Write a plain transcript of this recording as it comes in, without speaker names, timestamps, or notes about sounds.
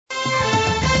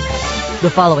The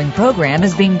following program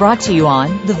is being brought to you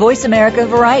on the Voice America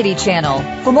Variety Channel.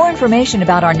 For more information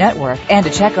about our network and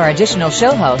to check our additional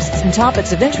show hosts and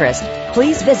topics of interest,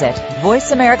 please visit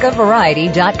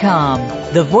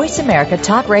voiceamericavariety.com. The Voice America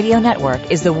Talk Radio Network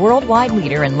is the worldwide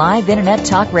leader in live Internet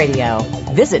talk radio.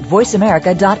 Visit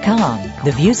voiceamerica.com.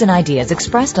 The views and ideas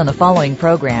expressed on the following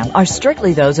program are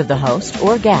strictly those of the host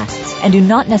or guests and do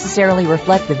not necessarily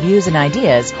reflect the views and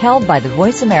ideas held by the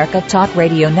Voice America Talk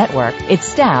Radio Network, its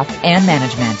staff, and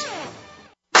management.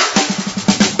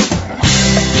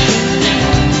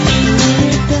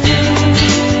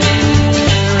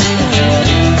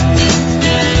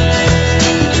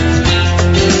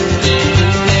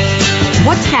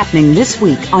 What's happening this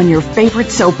week on your favorite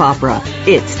soap opera?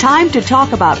 It's time to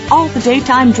talk about all the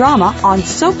daytime drama on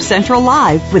Soap Central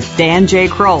Live with Dan J.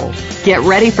 Kroll. Get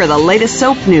ready for the latest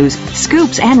soap news,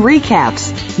 scoops, and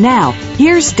recaps. Now,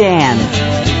 here's Dan.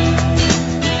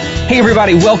 Hey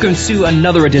everybody, welcome to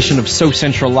another edition of Soap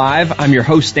Central Live. I'm your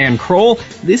host, Dan Kroll.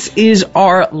 This is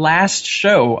our last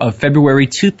show of February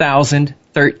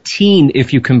 2013,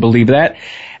 if you can believe that.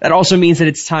 That also means that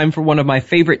it's time for one of my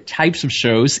favorite types of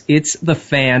shows. It's the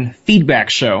Fan Feedback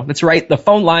Show. That's right, the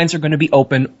phone lines are going to be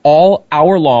open all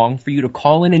hour long for you to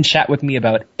call in and chat with me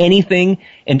about anything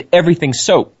and everything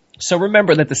soap. So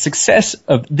remember that the success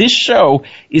of this show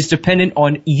is dependent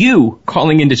on you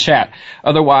calling in to chat.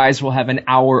 Otherwise, we'll have an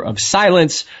hour of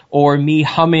silence or me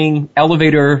humming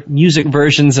elevator music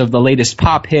versions of the latest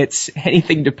pop hits,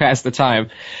 anything to pass the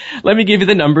time. Let me give you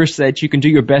the numbers so that you can do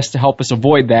your best to help us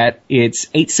avoid that. It's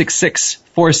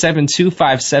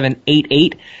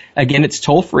 866-472-5788. Again, it's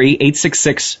toll-free,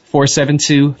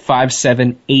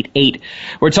 866-472-5788.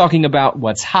 We're talking about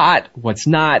what's hot, what's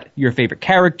not, your favorite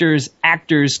characters,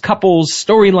 actors, couples,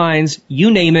 storylines, you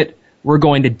name it, we're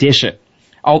going to dish it.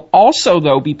 I'll also,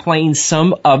 though, be playing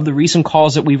some of the recent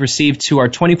calls that we've received to our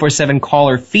 24/7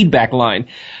 caller feedback line.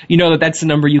 You know that that's the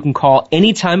number you can call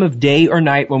any time of day or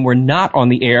night when we're not on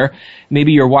the air.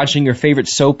 Maybe you're watching your favorite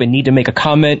soap and need to make a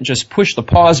comment. Just push the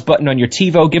pause button on your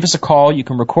TiVo. Give us a call. You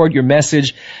can record your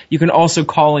message. You can also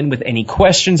call in with any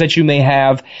questions that you may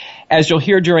have. As you'll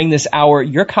hear during this hour,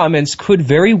 your comments could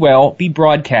very well be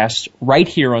broadcast right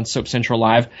here on Soap Central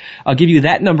Live. I'll give you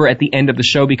that number at the end of the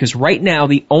show because right now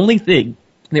the only thing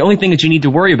that you need to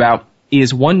worry about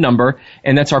is one number,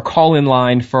 and that's our call-in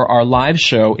line for our live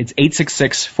show. It's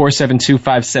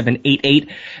 866-472-5788,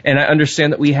 and I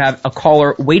understand that we have a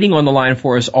caller waiting on the line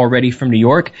for us already from New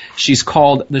York. She's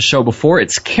called the show before.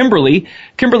 It's Kimberly.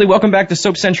 Kimberly, welcome back to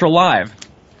Soap Central Live.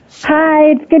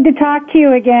 Hi, it's good to talk to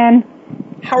you again.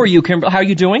 How are you, Kimberly? How are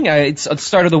you doing? It's the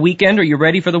start of the weekend. Are you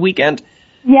ready for the weekend?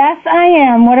 Yes, I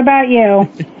am. What about you?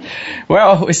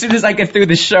 Well, as soon as I get through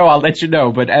the show, I'll let you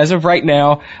know. But as of right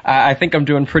now, I think I'm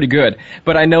doing pretty good.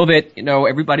 But I know that,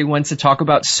 everybody wants to talk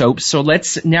about soaps. So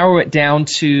let's narrow it down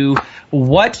to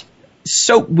what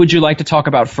soap would you like to talk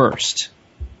about first?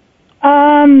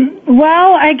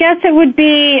 Well, I guess it would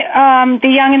be The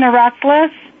Young and the Restless.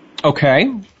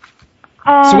 Okay.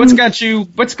 So what's got you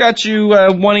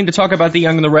wanting to talk about The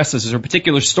Young and the Restless? Is there a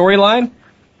particular storyline?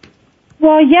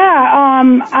 Well, yeah,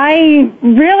 I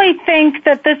really think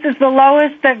that this is the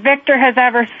lowest that Victor has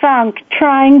ever sunk,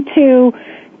 trying to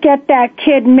get that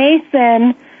kid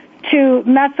Mason to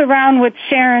mess around with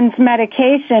Sharon's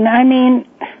medication. I mean,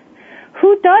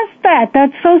 who does that?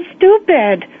 That's so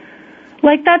stupid.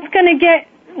 That's gonna get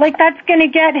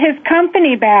his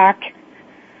company back.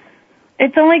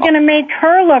 It's only gonna make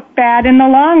her look bad in the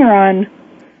long run.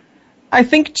 I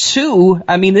think, too,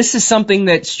 this is something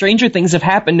that stranger things have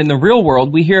happened in the real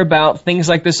world. We hear about things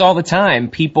like this all the time.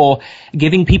 People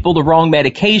giving people the wrong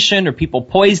medication or people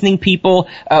poisoning people.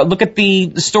 Look at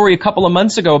the story a couple of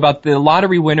months ago about the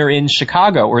lottery winner in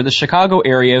Chicago or the Chicago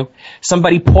area.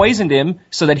 Somebody poisoned him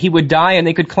so that he would die and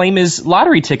they could claim his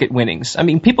lottery ticket winnings.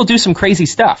 People do some crazy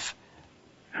stuff.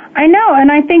 I know,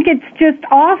 and I think it's just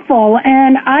awful.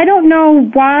 And I don't know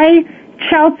why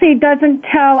Chelsea doesn't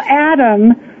tell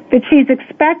Adam that she's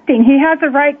expecting. He has a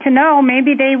right to know.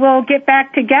 Maybe they will get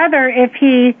back together if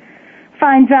he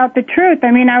finds out the truth.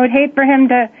 I would hate for him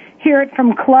to hear it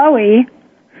from Chloe,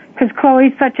 because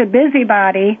Chloe's such a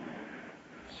busybody.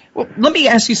 Well, let me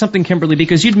ask you something, Kimberly,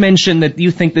 because you'd mentioned that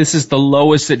you think this is the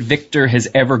lowest that Victor has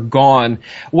ever gone.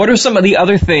 What are some of the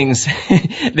other things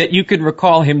that you could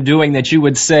recall him doing that you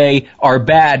would say are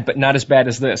bad, but not as bad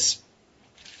as this?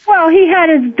 Well, he had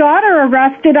his daughter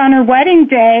arrested on her wedding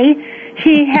day.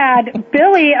 He had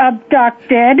Billy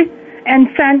abducted and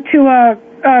sent to a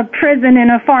prison in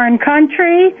a foreign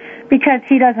country because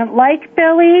he doesn't like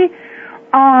Billy.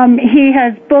 He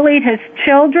has bullied his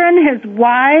children, his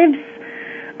wives.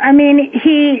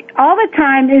 He all the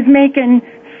time is making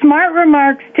smart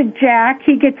remarks to Jack.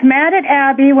 He gets mad at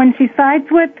Abby when she sides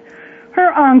with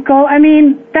her uncle. I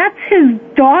mean, that's his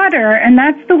daughter, and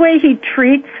that's the way he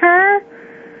treats her.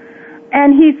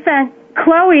 And he sent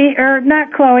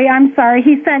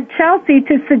he sent Chelsea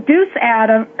to seduce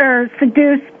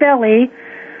Billy.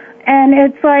 And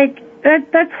it's like,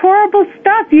 that's horrible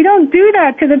stuff. You don't do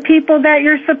that to the people that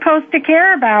you're supposed to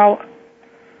care about.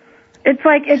 It's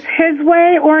like it's his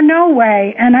way or no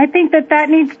way. And I think that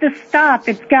needs to stop.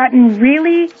 It's gotten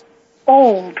really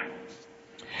old.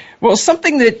 Well,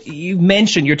 something that you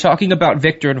mentioned, you're talking about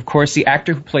Victor, and of course the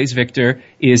actor who plays Victor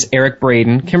is Eric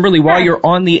Braeden. Kimberly, while you're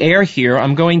on the air here,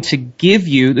 I'm going to give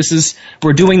you,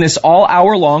 we're doing this all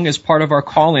hour long as part of our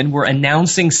call-in. We're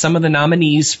announcing some of the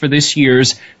nominees for this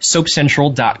year's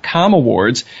SoapCentral.com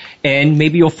Awards, and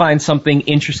maybe you'll find something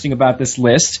interesting about this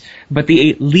list. But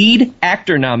the lead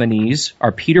actor nominees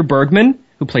are Peter Bergman,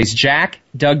 who plays Jack,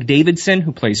 Doug Davidson,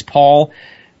 who plays Paul,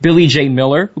 Billy J.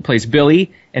 Miller, who plays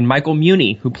Billy, and Michael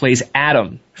Muhney, who plays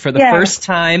Adam. For the first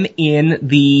time in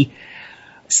the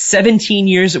 17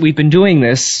 years that we've been doing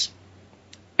this,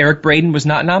 Eric Braeden was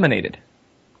not nominated.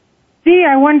 Gee,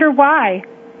 I wonder why.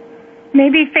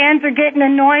 Maybe fans are getting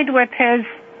annoyed with his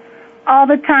all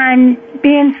the time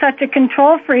being such a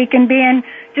control freak and being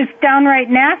just downright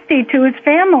nasty to his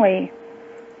family.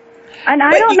 And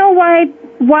I don't know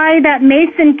why that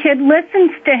Mason kid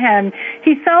listens to him.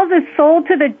 He sells his soul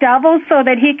to the devil so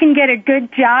that he can get a good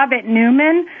job at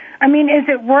Newman. I mean, is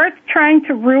it worth trying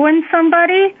to ruin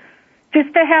somebody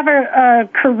just to have a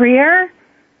career?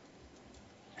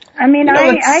 I mean,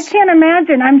 I can't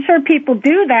imagine. I'm sure people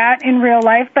do that in real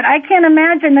life, but I can't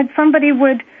imagine that somebody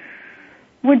would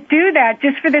do that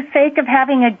just for the sake of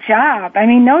having a job. I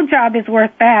mean, no job is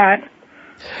worth that.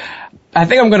 I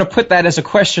think I'm going to put that as a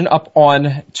question up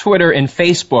on Twitter and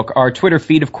Facebook. Our Twitter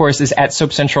feed, of course, is at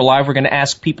Soap Central Live. We're going to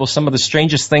ask people some of the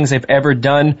strangest things they've ever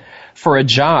done for a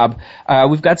job.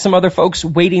 We've got some other folks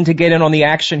waiting to get in on the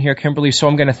action here, Kimberly, so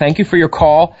I'm going to thank you for your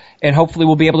call, and hopefully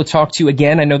we'll be able to talk to you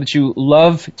again. I know that you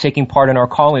love taking part in our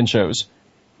call-in shows.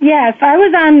 Yes, I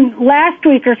was on last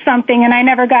week or something, and I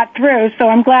never got through, so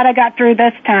I'm glad I got through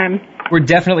this time. We're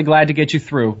definitely glad to get you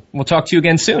through. We'll talk to you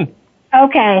again soon.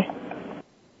 Okay.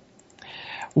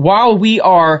 While we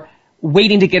are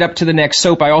waiting to get up to the next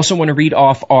soap, I also want to read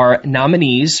off our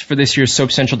nominees for this year's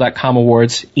SoapCentral.com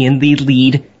Awards in the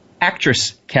lead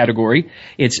actress category.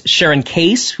 It's Sharon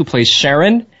Case, who plays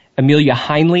Sharon, Amelia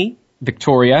Heinle,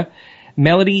 Victoria,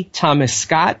 Melody Thomas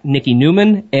Scott, Nikki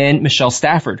Newman, and Michelle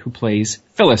Stafford, who plays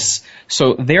Phyllis.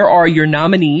 So there are your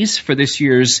nominees for this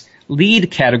year's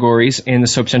lead categories in the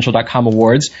SoapCentral.com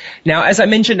Awards. Now, as I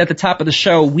mentioned at the top of the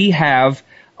show, we have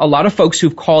a lot of folks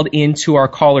who've called into our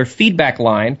caller feedback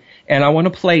line, and I want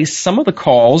to play some of the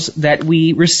calls that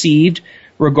we received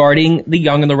regarding The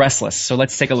Young and the Restless. So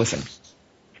let's take a listen.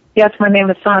 Yes, my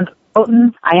name is Sandra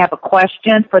Houghton. I have a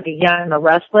question for The Young and the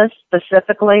Restless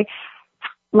specifically. How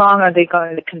long are they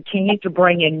going to continue to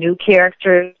bring in new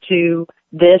characters to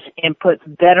this and put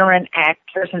veteran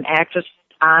actors and actresses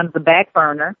on the back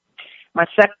burner? My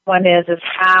second one is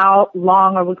how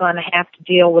long are we going to have to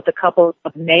deal with a couple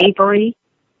of Knavery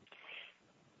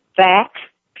Phack,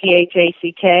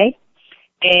 P-H-A-C-K,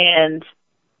 and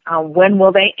when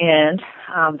will they end?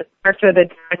 The character that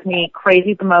drives me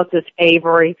crazy the most is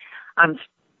Avery. I'm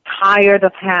tired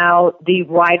of how the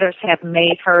writers have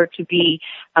made her to be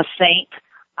a saint,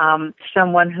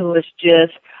 someone who is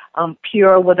just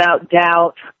pure without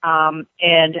doubt,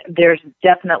 and there's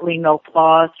definitely no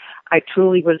flaws. I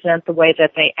truly resent the way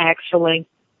that they actually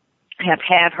have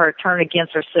had her turn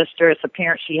against her sister. It's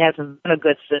apparent she hasn't been a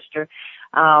good sister.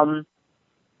 To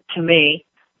me.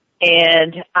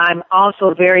 And I'm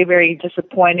also very, very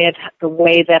disappointed the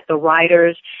way that the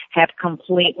writers have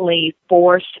completely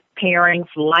forced pairings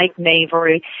like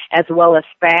Knavery as well as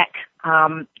Spack.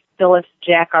 Phyllis and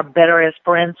Jack are better as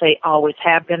friends. They always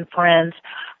have been friends.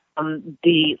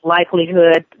 The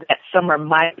likelihood that Summer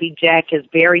might be Jack is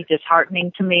very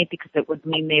disheartening to me because it would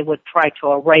mean they would try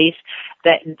to erase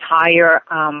that entire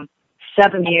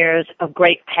 7 years of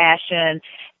great passion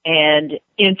and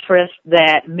interest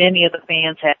that many of the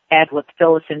fans have had with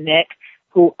Phyllis and Nick,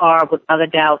 who are without a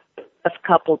doubt the best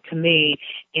couple to me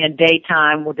in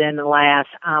daytime within the last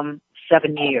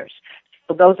 7 years.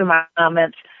 So those are my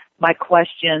comments, my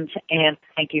questions, and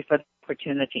thank you for the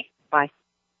opportunity. Bye.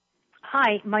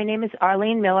 Hi, my name is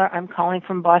Arlene Miller. I'm calling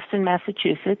from Boston,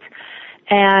 Massachusetts,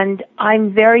 and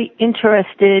I'm very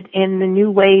interested in the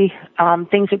new way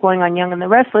things are going on Young and the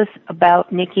Restless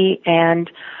about Nikki and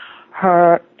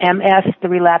her MS, the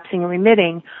relapsing and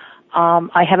remitting.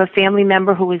 I have a family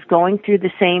member who is going through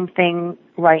the same thing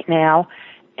right now,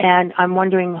 and I'm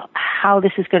wondering how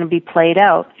this is going to be played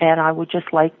out, and I would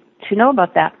just like to know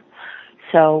about that.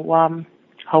 So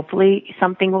hopefully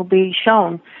something will be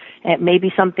shown. It may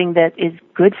be something that is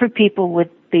good for people with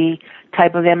the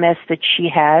type of MS that she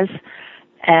has,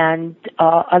 and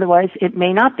otherwise it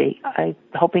may not be. I'm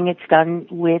hoping it's done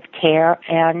with care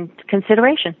and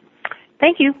consideration.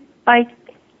 Thank you. Bye.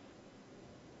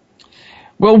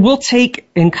 Well, we'll take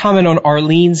and comment on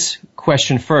Arlene's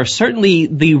question first. Certainly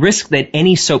the risk that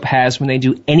any soap has when they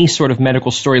do any sort of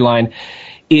medical storyline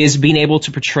is being able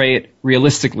to portray it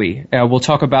realistically. We'll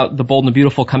talk about The Bold and the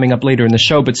Beautiful coming up later in the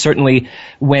show, but certainly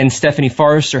when Stephanie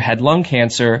Forrester had lung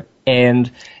cancer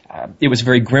and it was a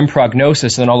very grim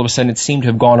prognosis, and then all of a sudden it seemed to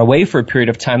have gone away for a period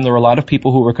of time, there were a lot of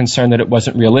people who were concerned that it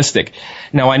wasn't realistic.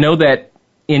 Now, I know that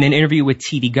in an interview with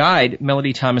TV Guide,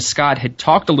 Melody Thomas Scott had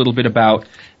talked a little bit about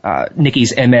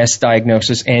Nikki's MS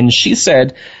diagnosis, and she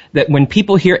said that when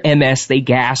people hear MS, they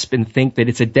gasp and think that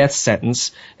it's a death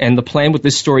sentence, and the plan with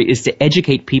this story is to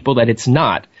educate people that it's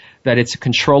not, that it's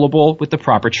controllable with the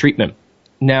proper treatment.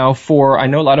 Now, I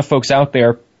know a lot of folks out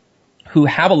there who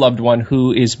have a loved one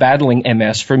who is battling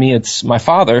MS. For me, it's my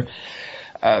father.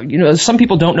 Some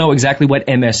people don't know exactly what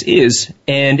MS is,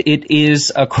 and it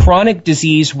is a chronic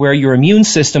disease where your immune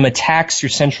system attacks your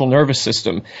central nervous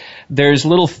system. There's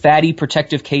little fatty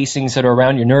protective casings that are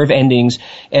around your nerve endings,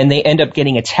 and they end up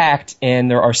getting attacked,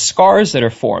 and there are scars that are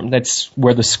formed. That's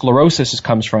where the sclerosis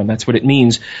comes from. That's what it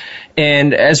means.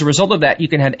 And as a result of that, you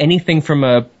can have anything from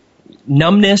a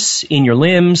numbness in your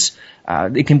limbs.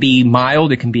 It can be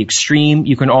mild. It can be extreme.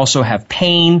 You can also have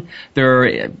pain. There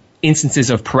are instances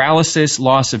of paralysis,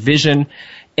 loss of vision,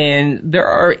 and there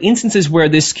are instances where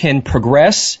this can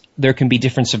progress. There can be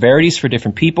different severities for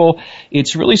different people.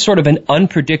 It's really sort of an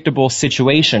unpredictable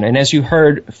situation. And as you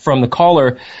heard from the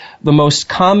caller, the most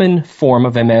common form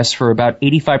of MS for about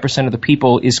 85% of the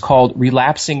people is called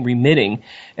relapsing remitting.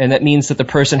 And that means that the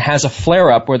person has a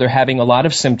flare-up where they're having a lot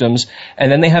of symptoms,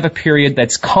 and then they have a period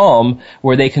that's calm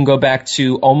where they can go back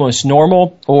to almost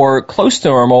normal or close to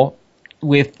normal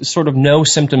with sort of no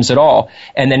symptoms at all.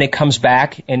 And then it comes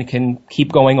back and can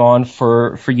keep going on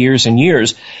for years and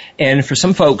years. And for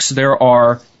some folks, there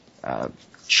are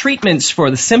treatments for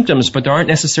the symptoms, but there aren't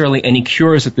necessarily any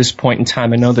cures at this point in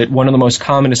time. I know that one of the most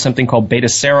common is something called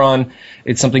beta-seron.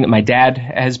 It's something that my dad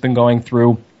has been going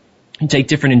through. You take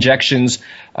different injections.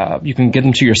 You can get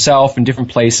them to yourself in different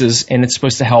places, and it's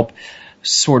supposed to help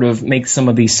sort of make some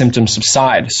of these symptoms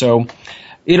subside. So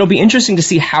it'll be interesting to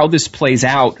see how this plays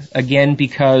out, again,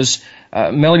 because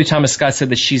Melody Thomas Scott said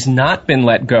that she's not been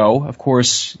let go. Of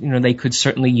course, they could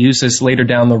certainly use this later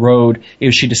down the road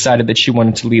if she decided that she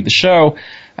wanted to leave the show.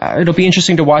 It'll be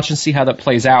interesting to watch and see how that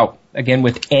plays out. Again,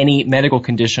 with any medical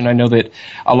condition, I know that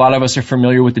a lot of us are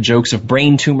familiar with the jokes of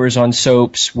brain tumors on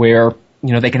soaps where,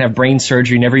 they can have brain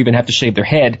surgery, never even have to shave their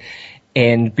head,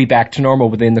 and be back to normal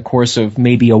within the course of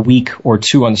maybe a week or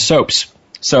two on the soaps.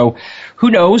 So who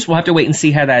knows? We'll have to wait and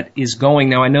see how that is going.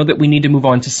 Now, I know that we need to move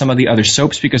on to some of the other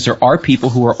soaps because there are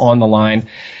people who are on the line.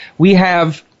 We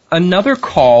have another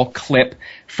call clip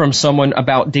from someone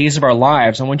about Days of Our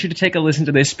Lives. I want you to take a listen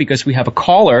to this because we have a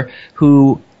caller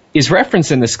who is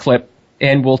referenced in this clip,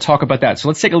 and we'll talk about that. So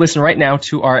let's take a listen right now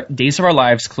to our Days of Our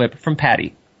Lives clip from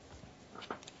Patty.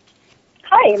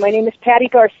 Hi, my name is Patty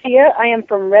Garcia. I am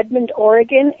from Redmond,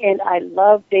 Oregon, and I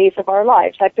love Days of Our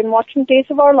Lives. I've been watching Days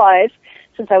of Our Lives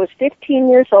since I was 15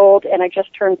 years old, and I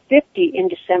just turned 50 in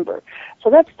December. So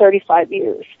that's 35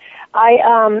 years.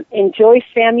 I enjoy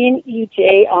Sammy and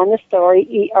EJ on the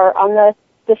story, or on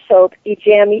the soap.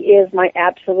 Ijami is my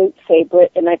absolute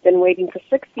favorite, and I've been waiting for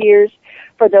 6 years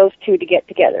for those two to get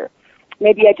together.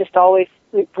 Maybe I just always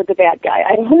root for the bad guy.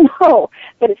 I don't know,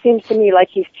 but it seems to me like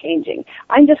he's changing.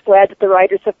 I'm just glad that the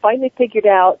writers have finally figured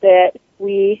out that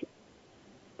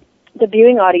the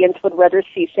viewing audience would rather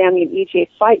see Sammy and EJ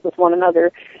fight with one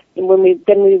another than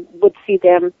we would see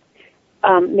them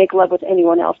make love with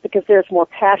anyone else, because there's more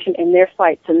passion in their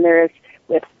fights than there is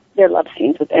with their love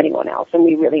scenes with anyone else, and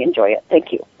we really enjoy it.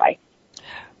 Thank you. Bye.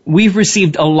 We've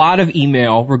received a lot of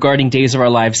email regarding Days of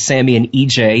Our Lives, Sammy and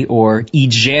EJ, or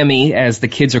Ijami, as the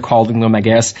kids are calling them, I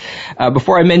guess.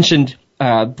 Before I mentioned,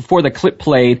 before the clip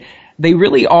played, they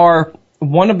really are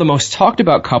one of the most talked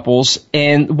about couples,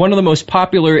 and one of the most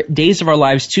popular Days of Our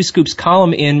Lives 2 Scoops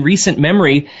column in recent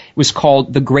memory was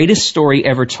called The Greatest Story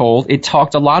Ever Told. It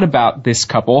talked a lot about this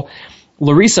couple.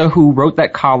 Larissa, who wrote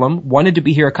that column, wanted to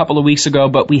be here a couple of weeks ago,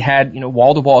 but we had,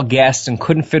 wall-to-wall guests and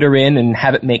couldn't fit her in and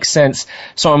have it make sense.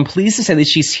 So I'm pleased to say that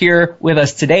she's here with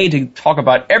us today to talk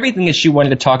about everything that she wanted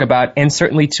to talk about, and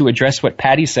certainly to address what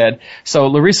Patty said. So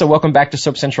Larissa, welcome back to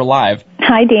Soap Central Live.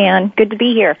 Hi, Dan. Good to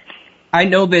be here. I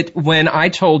know that when I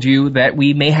told you that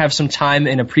we may have some time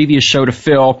in a previous show to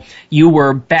fill, you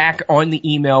were back on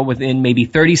the email within maybe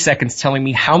 30 seconds telling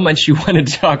me how much you wanted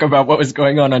to talk about what was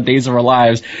going on Days of Our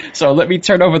Lives. So let me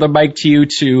turn over the mic to you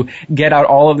to get out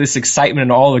all of this excitement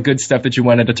and all the good stuff that you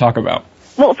wanted to talk about.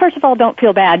 Well, first of all, don't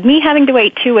feel bad. Me having to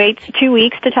wait 2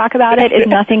 weeks to talk about it is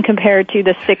nothing compared to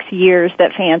the 6 years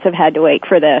that fans have had to wait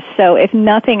for this. So if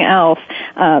nothing else,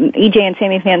 EJ and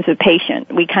Sammy fans are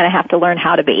patient. We kind of have to learn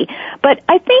how to be. But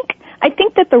I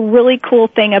think that the really cool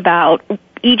thing about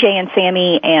EJ and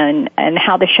Sammy and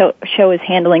how the show is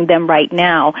handling them right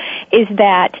now is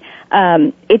that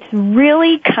it's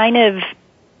really kind of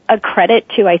a credit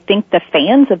to, I think, the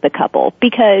fans of the couple,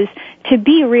 because to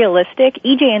be realistic,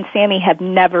 EJ and Sammy have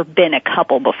never been a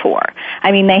couple before.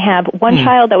 I mean, they have one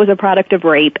child that was a product of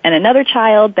rape and another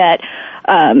child that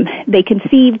they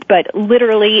conceived, but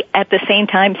literally at the same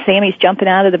time, Sammy's jumping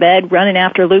out of the bed, running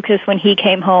after Lucas when he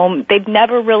came home. They've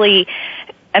never really,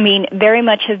 very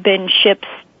much have been ships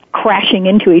crashing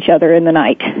into each other in the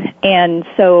night. And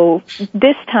so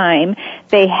this time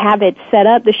they have it set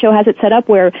up, the show has it set up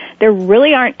where there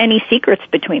really aren't any secrets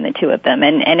between the two of them.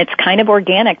 And it's kind of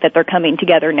organic that they're coming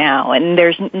together now. And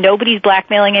nobody's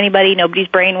blackmailing anybody, nobody's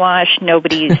brainwashed,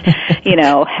 nobody's,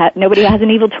 nobody has an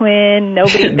evil twin,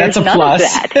 there's none of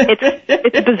that.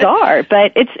 It's bizarre,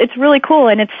 but it's really cool.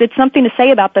 And it's something to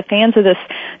say about the fans of this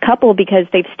couple because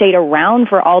they've stayed around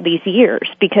for all these years,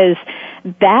 because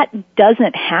that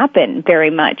doesn't happen very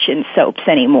much in soaps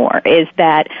anymore, is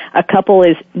that a couple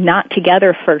is not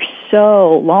together for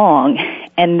so long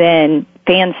and then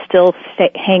fans still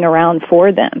hang around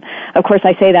for them. Of course,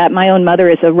 I say that. My own mother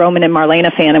is a Roman and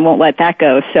Marlena fan and won't let that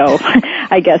go, so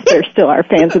I guess there still are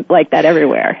fans like that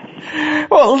everywhere.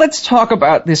 Well, let's talk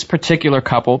about this particular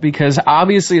couple, because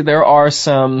obviously there are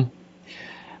some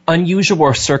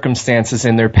unusual circumstances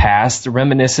in their past,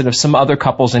 reminiscent of some other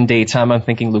couples in daytime. I'm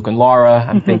thinking Luke and Laura.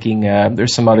 I'm thinking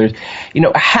there's some others.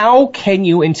 How can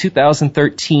you in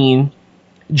 2013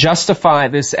 justify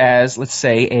this as, let's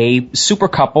say, a super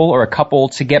couple or a couple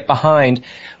to get behind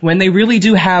when they really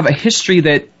do have a history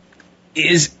that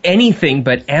is anything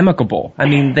but amicable? I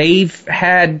mean, they've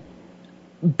had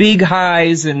big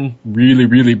highs and really,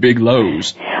 really big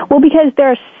lows. Well, because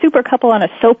they're a super couple on a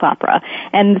soap opera,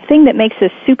 and the thing that makes a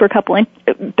super couple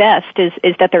best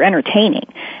is that they're entertaining.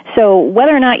 So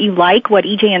whether or not you like what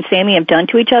EJ and Sammy have done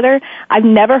to each other, I've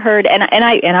never heard, and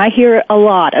I hear a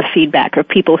lot of feedback of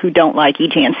people who don't like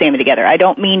EJ and Sammy together. I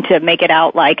don't mean to make it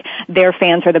out like their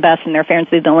fans are the best and their fans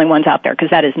are the only ones out there, because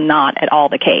that is not at all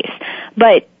the case.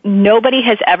 But nobody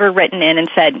has ever written in and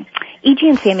said, EJ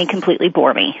and Sammy completely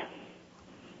bore me.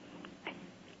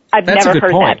 I've never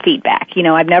heard that feedback.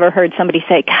 I've never heard somebody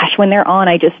say, gosh, when they're on,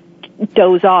 I just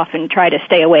doze off and try to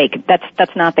stay awake.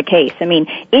 That's not the case. I mean,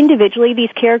 individually,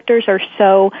 these characters are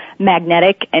so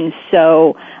magnetic and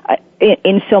so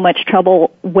in so much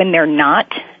trouble when they're not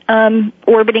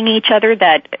orbiting each other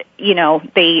that,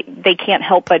 they can't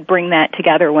help but bring that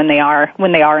together when they are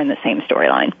in the same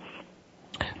storyline.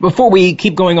 Before we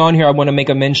keep going on here, I want to make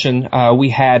a mention. We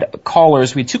had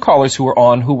two callers who were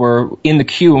on, who were in the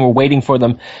queue and we're waiting for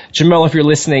them. Jamel, if you're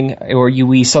listening or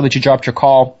we saw that you dropped your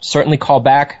call, certainly call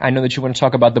back. I know that you want to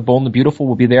talk about The Bold and the Beautiful.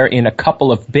 We'll be there in a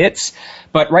couple of bits.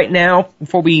 But right now,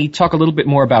 before we talk a little bit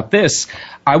more about this,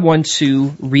 I want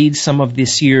to read some of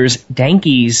this year's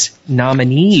Dankies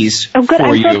nominees for you. Oh, good.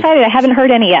 I'm so excited. I haven't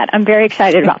heard any yet. I'm very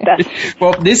excited about this.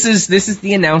 Well, this is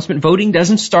the announcement. Voting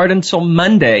doesn't start until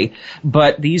Monday,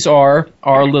 but these are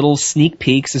our little sneak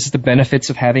peeks. This is the benefits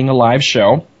of having a live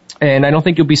show. And I don't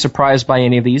think you'll be surprised by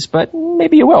any of these, but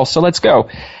maybe you will. So let's go.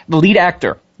 The lead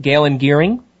actor, Galen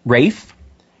Gearing, Rafe,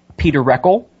 Peter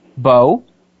Reckel, Bo,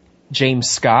 James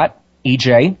Scott,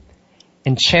 EJ,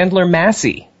 and Chandler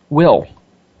Massey, Will.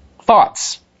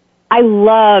 Thoughts? I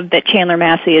love that Chandler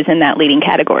Massey is in that leading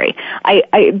category.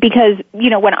 Because,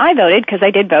 when I voted, because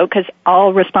I did vote, because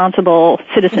all responsible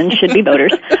citizens should be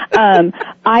voters,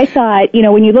 I thought,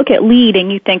 when you look at lead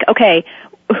and you think, okay,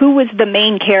 who was the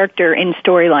main character in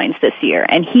storylines this year?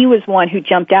 And he was one who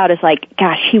jumped out as like,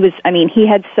 gosh, he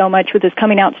had so much with his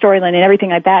coming out storyline and everything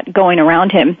like that going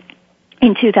around him.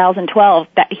 In 2012,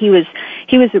 that he was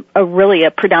really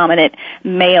a predominant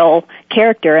male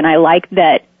character, and I like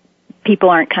that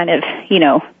people aren't kind of,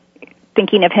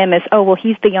 thinking of him as, oh, well,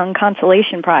 he's the young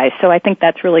consolation prize. So I think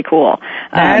that's really cool.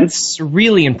 That's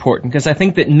really important, because I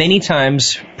think that many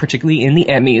times, particularly in the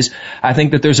Emmys, I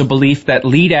think that there's a belief that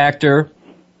lead actor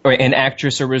and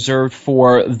actress are reserved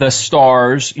for the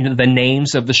stars, the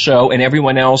names of the show, and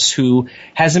everyone else who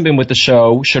hasn't been with the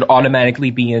show should automatically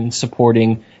be in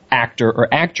supporting actor or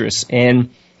actress. And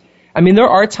I mean, there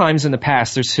are times in the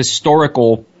past, there's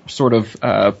historical sort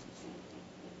of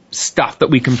stuff that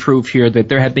we can prove here that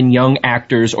there have been young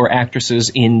actors or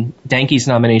actresses in Dankies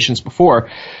nominations before.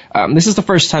 This is the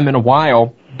first time in a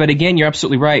while, but again, you're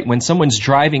absolutely right. When someone's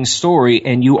driving story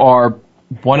and you are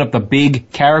one of the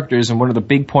big characters and one of the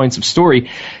big points of story,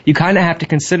 you kind of have to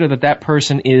consider that that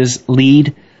person is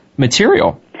lead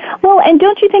material. Well, and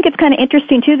don't you think it's kind of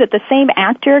interesting, too, that the same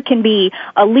actor can be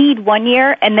a lead one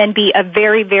year and then be a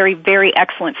very, very, very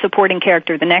excellent supporting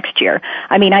character the next year?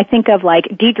 I mean, I think of, like,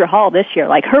 Deidre Hall this year.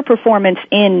 Like, her performance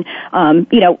in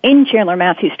Chandler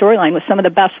Matthews' storyline was some of the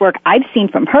best work I've seen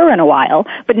from her in a while,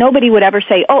 but nobody would ever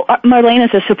say, oh,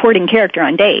 Marlena's a supporting character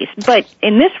on Days. But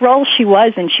in this role, she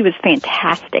was, and she was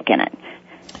fantastic in it.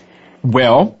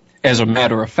 Well, as a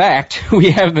matter of fact, we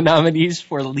have the nominees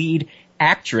for lead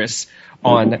actress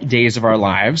on Days of Our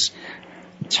Lives.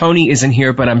 Tony isn't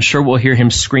here, but I'm sure we'll hear him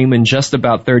scream in just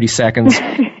about 30 seconds.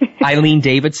 Eileen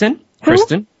Davidson,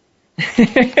 Kristen.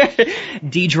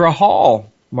 Deidre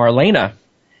Hall, Marlena.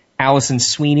 Allison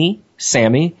Sweeney,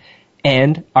 Sammy.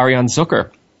 And Ariane Zucker,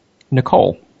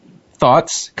 Nicole.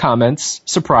 Thoughts, comments,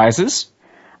 surprises?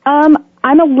 I'm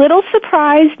a little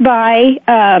surprised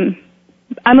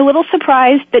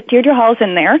that Deirdre Hall's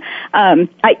in there.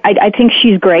 I think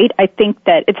she's great. I think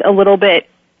that it's a little bit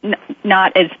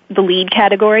not as the lead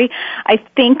category. I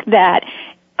think that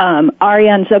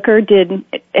Ariane Zucker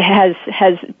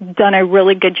has done a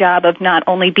really good job of not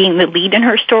only being the lead in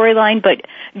her storyline, but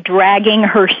dragging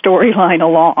her storyline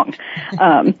along.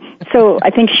 So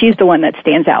I think she's the one that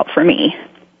stands out for me.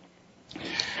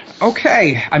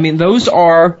 Okay. I mean, those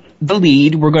are the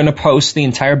lead. We're going to post the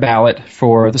entire ballot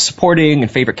for the supporting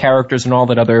and favorite characters and all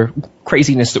that other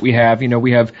craziness that we have. You know,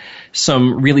 we have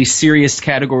some really serious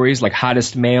categories like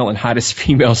hottest male and hottest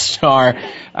female star,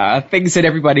 things that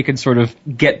everybody can sort of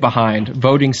get behind.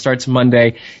 Voting starts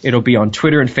Monday. It'll be on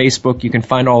Twitter and Facebook. You can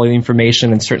find all the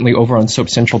information and certainly over on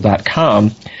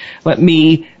SoapCentral.com. Let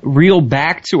me reel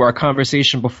back to our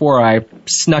conversation before I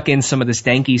snuck in some of this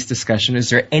Dankies discussion. Is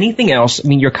there anything else? I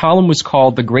mean, your column was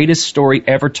called The Greatest Story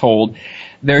Ever Told.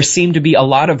 There seemed to be a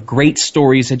lot of great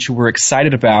stories that you were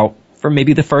excited about for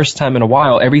maybe the first time in a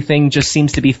while. Everything just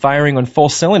seems to be firing on full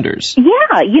cylinders.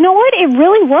 Yeah, you know what? It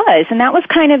really was. And that was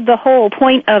kind of the whole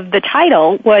point of the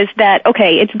title, was that,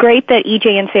 okay, it's great that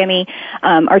EJ and Sammy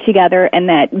are together, and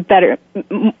that better...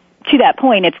 To that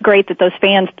point, it's great that those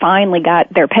fans finally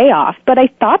got their payoff, but I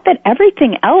thought that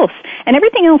everything else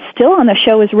still on the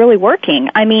show is really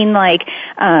working. I mean, like,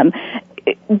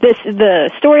 the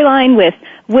storyline with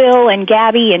Will and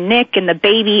Gabby and Nick and the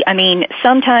baby. I mean,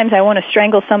 sometimes I want to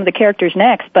strangle some of the characters'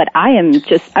 necks, but I'm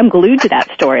glued to that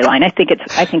storyline. I think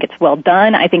it's well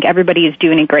done. I think everybody is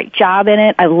doing a great job in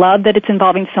it. I love that it's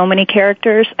involving so many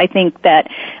characters. I think that,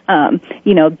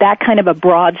 that kind of a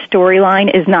broad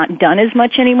storyline is not done as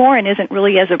much anymore and isn't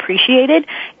really as appreciated.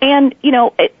 And,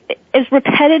 as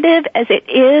repetitive as it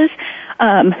is,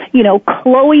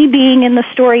 Chloe being in the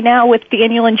story now with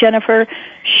Daniel and Jennifer,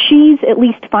 she's at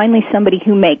least finally somebody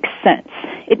who makes sense.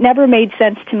 It never made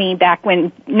sense to me back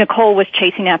when Nicole was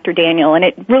chasing after Daniel, and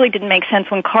it really didn't make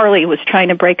sense when Carly was trying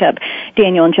to break up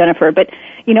Daniel and Jennifer. But,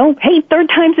 hey, third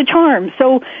time's a charm,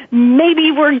 so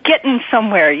maybe we're getting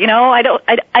somewhere,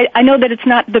 I know that it's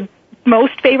not the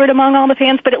most favorite among all the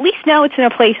fans, but at least now it's in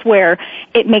a place where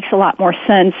it makes a lot more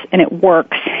sense and it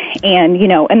works. And,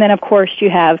 and then of course you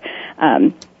have,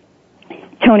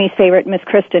 Tony's favorite, Miss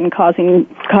Kristen, causing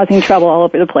trouble all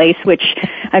over the place, which,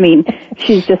 I mean,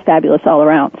 she's just fabulous all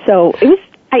around. So it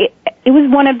was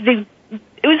one of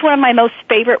my most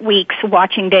favorite weeks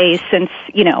watching Days since,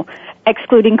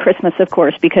 excluding Christmas, of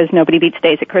course, because nobody beats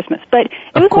Days at Christmas. But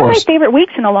it was one of my favorite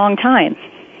weeks in a long time.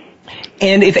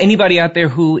 And if anybody out there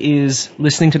who is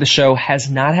listening to the show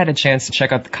has not had a chance to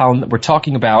check out the column that we're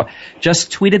talking about,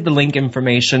 just tweeted the link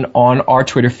information on our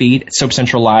Twitter feed, Soap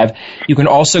Central Live. You can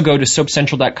also go to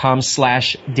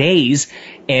soapcentral.com/days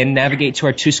and navigate to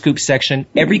our Two Scoops section.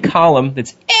 Every column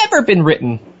that's ever been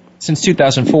written since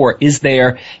 2004 is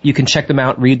there. You can check them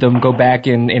out, read them, go back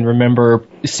and remember,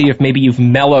 see if maybe you've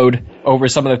mellowed over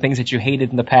some of the things that you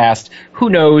hated in the past. Who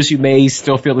knows? You may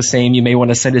still feel the same. You may want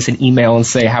to send us an email and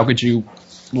say, how could you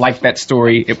like that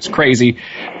story? It was crazy.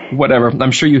 Whatever.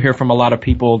 I'm sure you hear from a lot of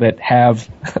people that have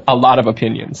a lot of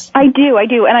opinions. I do,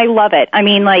 and I love it. I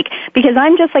mean, because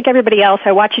I'm just like everybody else.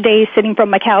 I watch Days sitting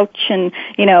from my couch, and,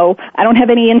 I don't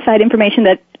have any inside information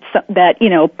that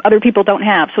other people don't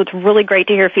have. So it's really great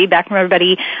to hear feedback from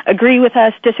everybody. Agree with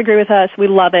us, disagree with us. We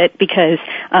love it because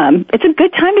it's a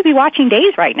good time to be watching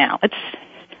Days right now.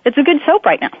 It's a good soap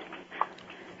right now.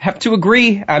 have to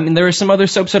agree. I mean, there are some other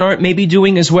soaps that aren't maybe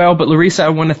doing as well, but Larissa, I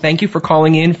want to thank you for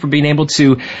calling in, for being able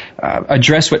to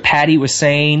address what Patty was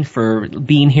saying, for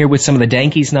being here with some of the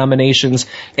Dankies nominations,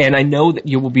 and I know that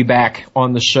you will be back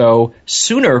on the show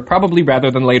sooner, probably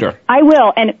rather than later. I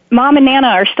will, and Mom and Nana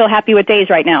are still happy with Days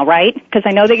right now, right? Because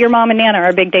I know that your Mom and Nana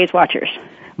are big Days watchers.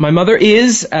 My mother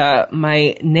is.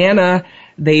 My Nana,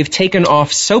 they've taken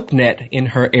off SoapNet in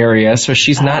her area, so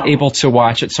she's not able to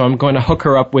watch it. So I'm going to hook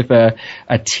her up with a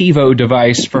TiVo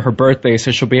device for her birthday,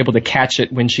 so she'll be able to catch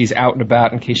it when she's out and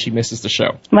about in case she misses the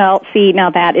show. Well, see,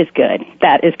 now that is good.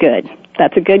 That is good.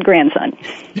 That's a good grandson.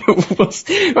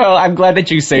 Well, I'm glad that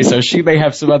you say so. She may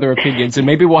have some other opinions, and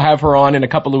maybe we'll have her on in a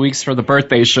couple of weeks for the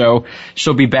birthday show.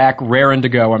 She'll be back raring to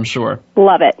go, I'm sure.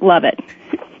 Love it. Love it.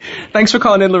 Thanks for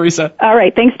calling in, Larissa. All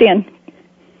right. Thanks, Dan.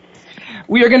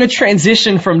 We are going to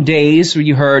transition from Days.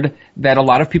 You heard that a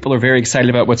lot of people are very excited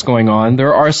about what's going on.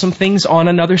 There are some things on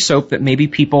another soap that maybe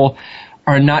people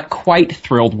are not quite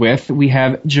thrilled with. We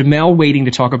have Jamel waiting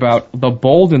to talk about The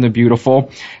Bold and the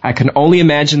Beautiful. I can only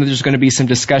imagine that there's going to be some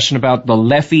discussion about the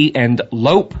Leffy and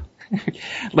Lope.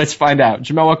 Let's find out.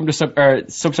 Jamel, welcome to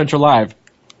Soap Central Live.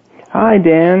 Hi,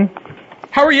 Dan.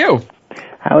 How are you?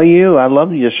 How are you? I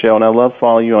love your show, and I love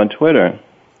following you on Twitter.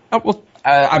 Oh, well,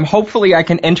 hopefully I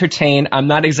can entertain. I'm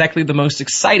not exactly the most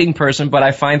exciting person, but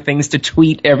I find things to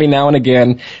tweet every now and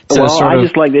again. I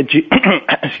just like that you,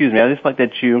 excuse me, I just like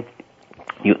that you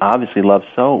obviously love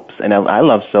soaps, and I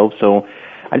love soaps, so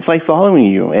I just like following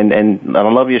you, and I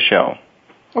love your show.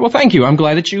 Well, thank you. I'm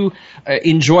glad that you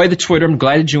enjoy the Twitter. I'm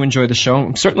glad that you enjoy the show.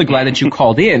 I'm certainly glad that you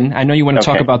called in. I know you want to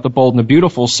talk about The Bold and the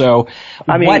Beautiful, so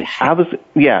I was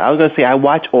going to say I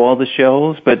watch all the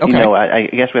shows, but you know, I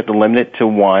guess we have to limit it to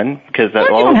one because you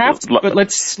don't have to. But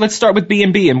let's start with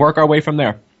B&B and work our way from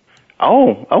there.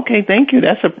 Oh, okay, thank you.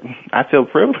 I feel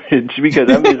privileged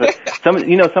because I mean, some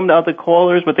of the other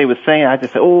callers, what they were saying, I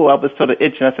just said, I was sort of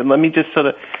itching. I said, let me just sort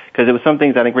of, because there were some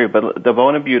things I didn't agree with, but The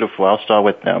Bold and Beautiful, I'll start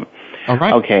with them. All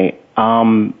right. Okay.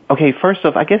 Okay. First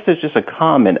off, I guess there's just a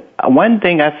comment. One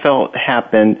thing I felt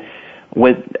happened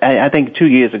with, I think 2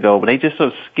 years ago, but they just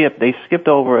sort of skipped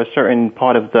over a certain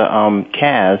part of the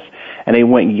cast, and they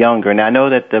went younger. Now I know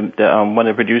that the one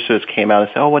of the producers came out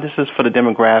and said, well, this is for the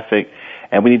demographic,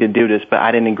 and we need to do this, but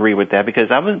I didn't agree with that because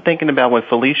I was thinking about when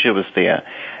Felicia was there,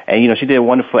 and she did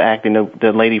wonderful acting.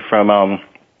 The lady from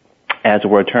As the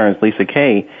World Turns, Lisa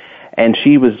Kay. And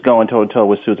she was going toe-to-toe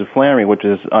with Susan Flannery, which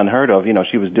is unheard of.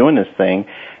 She was doing this thing.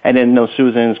 And then,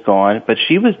 Susan's gone. But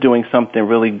she was doing something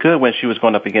really good when she was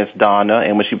going up against Donna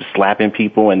and when she was slapping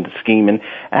people and scheming.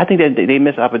 And I think that they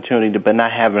missed opportunity by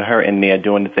not having her in there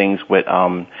doing the things with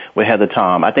Heather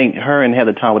Tom. I think her and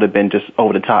Heather Tom would have been just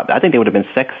over the top. I think they would have been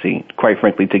sexy, quite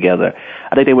frankly, together.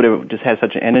 I think they would have just had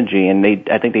such an energy, and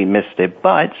I think they missed it.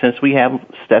 But since we have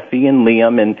Steffi and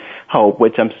Liam and Hope,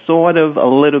 which I'm sort of a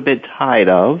little bit tired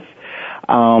of,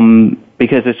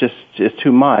 because it's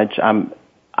too much.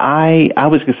 I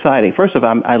was excited. First of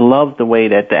all, I love the way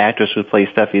that the actress who plays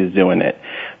Steffi is doing it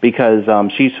because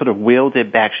she sort of wheeled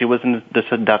it back. She wasn't the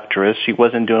seductress. She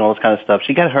wasn't doing all this kind of stuff.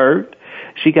 She got hurt.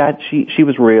 She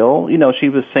was real. She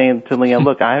was saying to Liam,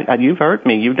 look, you've hurt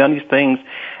me. You've done these things.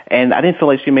 And I didn't feel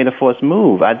like she made a forced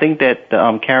move. I think that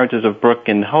the characters of Brooke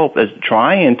and Hope is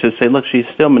trying to say, look, she's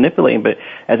still manipulating, but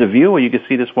as a viewer, you can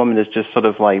see this woman is just sort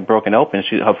of like broken open.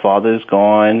 Her father is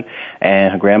gone,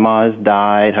 and her grandma has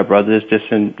died. Her brother is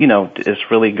just is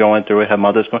really going through it. Her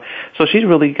mother's going. So she's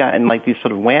really gotten like these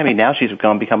sort of whammy. Now she's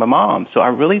going to become a mom. So I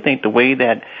really think the way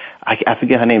that I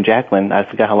forget her name, Jacqueline. I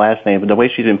forgot her last name, but the way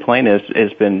she's been playing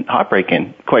has been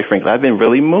heartbreaking. Quite frankly, I've been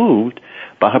really moved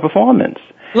by her performance.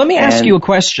 Let me ask you a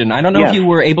question. I don't know if you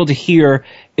were able to hear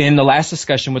in the last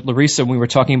discussion with Larissa when we were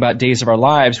talking about Days of Our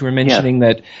Lives, we were mentioning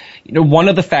that one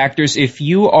of the factors, if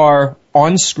you are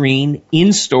on screen,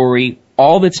 in story,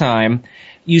 all the time,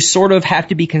 you sort of have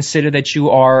to be considered that you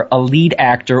are a lead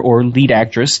actor or lead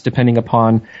actress, depending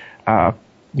upon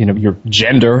your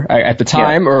gender at the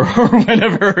time or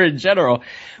whatever in general.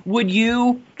 Would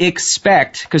you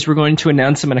expect, because we're going to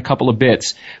announce them in a couple of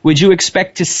bits, would you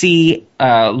expect to see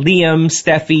Liam,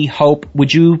 Steffi, Hope,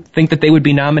 would you think that they would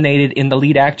be nominated in the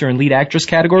lead actor and lead actress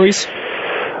categories?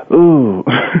 Ooh.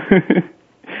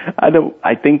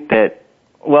 I think that,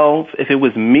 well, if it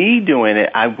was me doing it,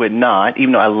 I would not,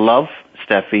 even though I love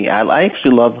Steffi. I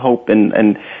actually love Hope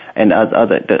and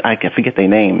other, I can forget their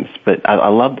names, but I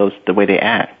love the way they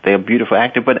act. They're a beautiful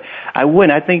actor, but I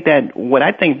wouldn't. I think that what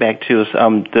I think back to is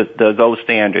the gold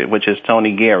standard, which is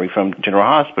Tony Geary from General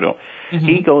Hospital. Mm-hmm.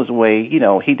 He goes away, he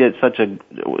did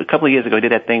a couple of years ago, he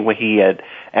did that thing where he had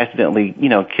accidentally,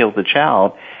 killed the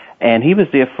child. And he was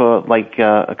there for like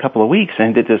a couple of weeks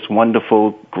and did this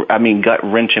wonderful,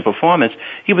 gut-wrenching performance.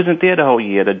 He wasn't there the whole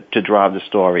year to drive the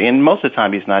story. And most of the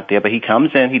time he's not there, but he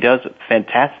comes in, he does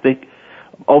fantastic,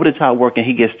 over-the-top work, and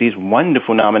he gets these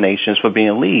wonderful nominations for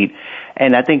being lead.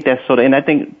 And I think that's and I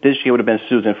think this year would have been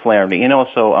Susan Flaherty and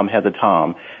also Heather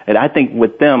Tom. And I think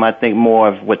with them, I think more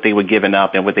of what they were giving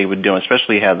up and what they were doing,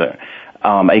 especially Heather.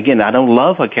 Again, I don't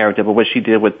love her character, but what she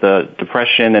did with the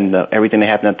depression and everything that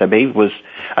happened at the baby was,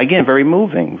 again, very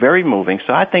moving, very moving.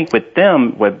 So I think with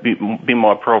them would be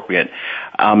more appropriate.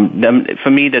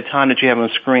 For me, the time that you have on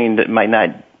screen that might not,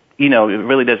 it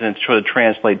really doesn't sort of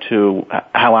translate to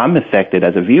how I'm affected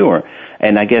as a viewer.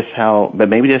 And I guess but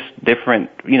maybe just different,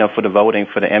 for the voting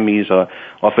for the Emmys or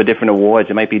for different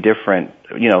awards, it might be different,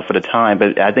 for the time.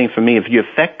 But I think for me, if you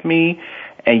affect me,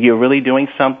 and you're really doing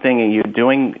something and you're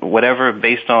doing whatever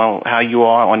based on how you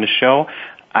are on the show,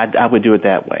 I would do it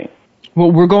that way.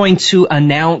 Well, we're going to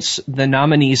announce the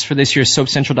nominees for this year's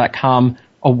SoapCentral.com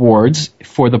awards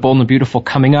for The Bold and the Beautiful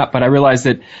coming up, but I realize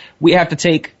that we have to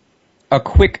take a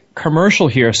quick commercial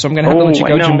here, so I'm going to have to let you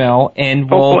go, Jamel, and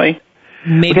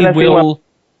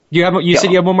you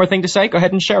said you have one more thing to say? Go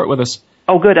ahead and share it with us.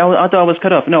 Oh, good. I thought I was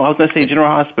cut off. No, I was going to say General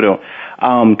Hospital.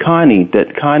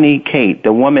 Connie Kate,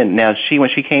 the woman. Now, when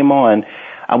she came on,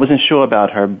 I wasn't sure about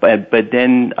her, but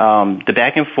then the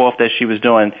back and forth that she was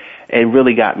doing, it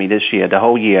really got me this year. The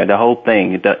whole year, the whole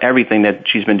thing, everything that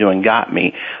she's been doing got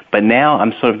me. But now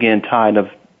I'm sort of getting tired of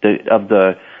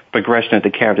the progression that the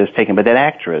character is taking. But that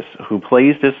actress who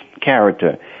plays this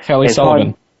character, Kelly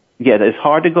Sullivan. It's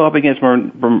hard to go up against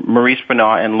Maurice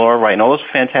Bernard and Laura Wright and all those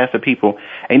fantastic people,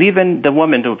 and even the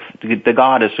woman, the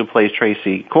goddess who plays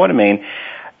Tracy Quartermain,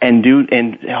 and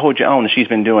hold your own. She's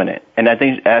been doing it, and I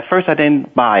think at first I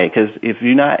didn't buy it because if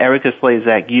you're not Erica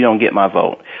Slezak, you don't get my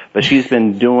vote. But she's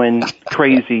been doing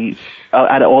crazy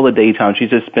out of all the daytime.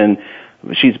 She's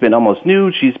been almost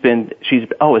nude. It's been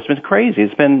crazy.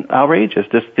 It's been outrageous.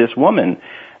 This woman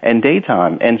in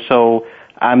daytime, and so.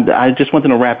 I just wanted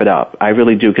to wrap it up. I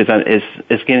really do, because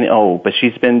it's getting old. But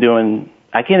she's been doing.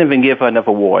 I can't even give her enough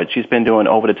awards. She's been doing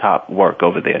over the top work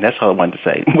over there. That's all I wanted to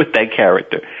say with that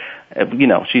character.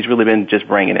 She's really been just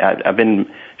bringing it. I've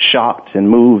been shocked and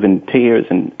moved and tears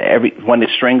and wanted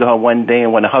to strangle her one day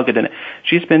and want to hug her.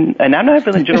 She's been, and I'm not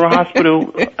really General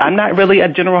Hospital. I'm not really a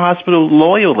General Hospital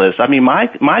loyalist. I mean,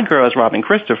 my girl is Robin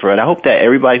Christopher, and I hope that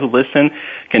everybody who listens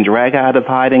can drag her out of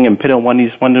hiding and put her on one of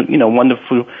these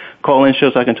wonderful call-in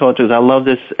shows I can talk to. I love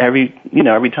this every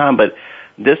time. But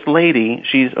this lady,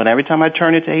 and every time I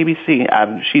turn it to ABC,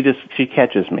 she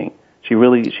catches me. She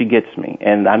gets me.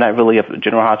 And I'm not really a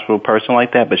General Hospital person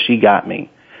like that, but she got me.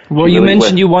 Well, you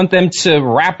mentioned you want them to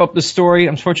wrap up the story.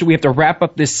 Unfortunately, we have to wrap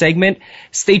up this segment.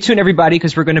 Stay tuned, everybody,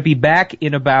 because we're going to be back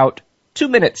in about 2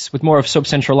 minutes with more of Soap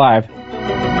Central Live.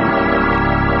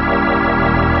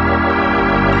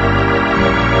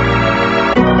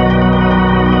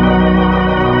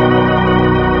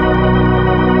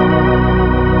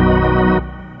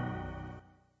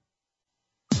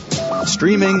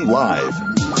 Streaming live,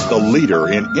 the leader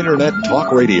in Internet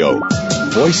talk radio,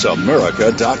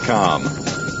 VoiceAmerica.com.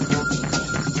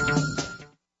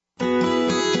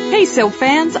 Hey, soap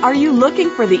fans, are you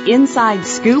looking for the inside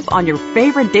scoop on your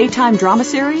favorite daytime drama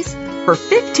series? For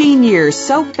 15 years,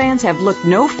 soap fans have looked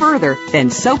no further than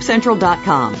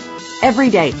SoapCentral.com. Every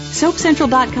day,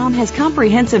 SoapCentral.com has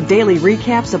comprehensive daily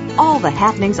recaps of all the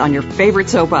happenings on your favorite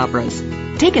soap operas.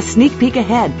 Take a sneak peek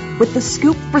ahead with the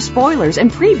scoop for spoilers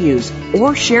and previews,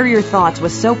 or share your thoughts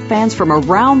with soap fans from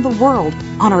around the world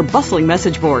on our bustling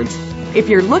message boards. If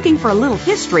you're looking for a little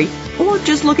history or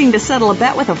just looking to settle a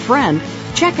bet with a friend,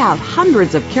 check out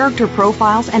hundreds of character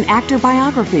profiles and actor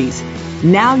biographies.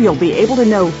 Now you'll be able to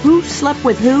know who slept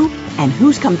with who and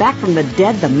who's come back from the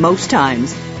dead the most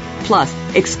times. Plus,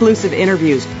 exclusive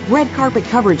interviews, red carpet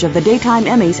coverage of the daytime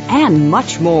Emmys, and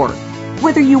much more.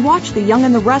 Whether you watch The Young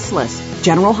and the Restless,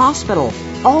 General Hospital,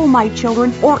 All My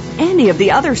Children, or any of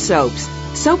the other soaps,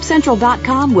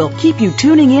 SoapCentral.com will keep you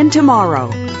tuning in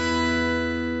tomorrow.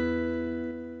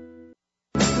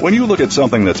 When you look at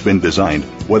something that's been designed,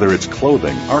 whether it's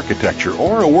clothing, architecture,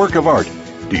 or a work of art,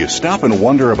 do you stop and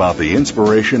wonder about the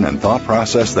inspiration and thought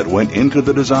process that went into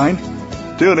the design?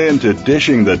 Tune in to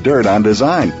Dishing the Dirt on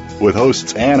Design with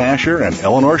hosts Ann Asher and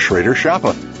Eleanor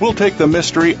Schrader-Schappa. We'll take the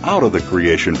mystery out of the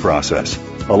creation process,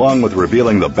 along with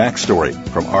revealing the backstory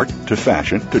from art to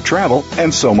fashion to travel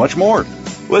and so much more.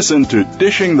 Listen to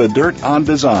Dishing the Dirt on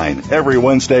Design every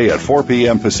Wednesday at 4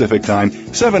 p.m. Pacific Time,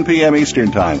 7 p.m. Eastern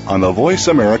Time on the Voice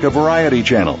America Variety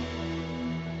Channel.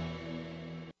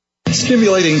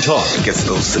 Stimulating talk. It gets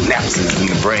those synapses in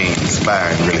the brain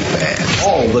firing really fast.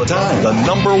 All the time. The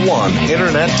number one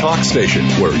Internet talk station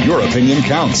where your opinion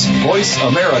counts.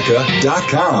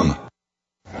 VoiceAmerica.com.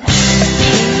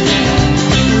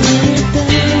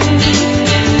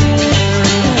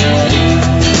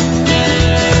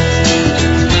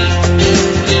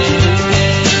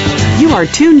 You are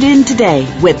tuned in today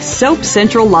with Soap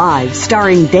Central Live,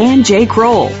 starring Dan J.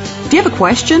 Kroll. Do you have a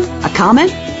question, a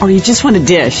comment, or you just want to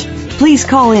dish? Please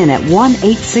call in at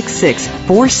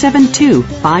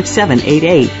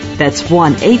 1-866-472-5788. That's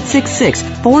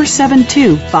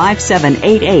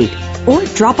 1-866-472-5788. Or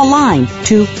drop a line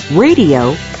to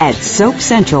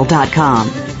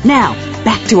radio@soapcentral.com. Now,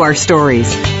 back to our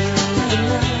stories.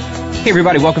 Hey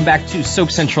everybody, welcome back to Soap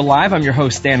Central Live. I'm your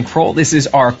host, Dan Kroll. This is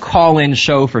our call-in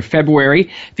show for February.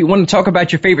 If you want to talk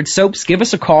about your favorite soaps, give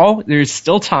us a call. There's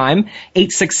still time.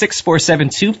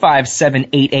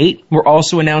 866-472-5788. We're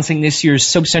also announcing this year's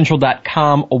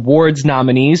SoapCentral.com awards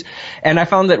nominees. And I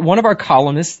found that one of our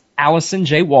columnists, Allison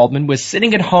J. Waldman, was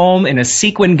sitting at home in a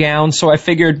sequin gown, so I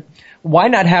figured, why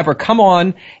not have her come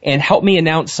on and help me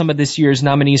announce some of this year's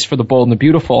nominees for The Bold and the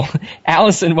Beautiful?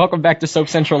 Allison, welcome back to Soap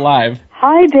Central Live.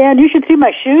 Hi, Dan. You should see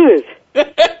my shoes.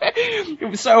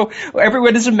 So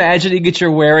everyone is imagining that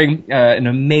you're wearing an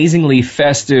amazingly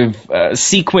festive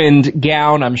sequined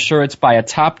gown. I'm sure it's by a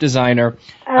top designer.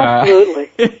 Absolutely.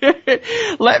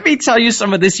 Let me tell you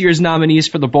some of this year's nominees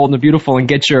for The Bold and the Beautiful and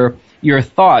get your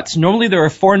thoughts. Normally there are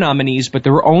 4 nominees, but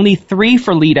there were only 3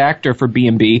 for lead actor for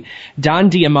B&B. Don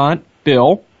Diamont,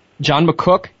 Bill, John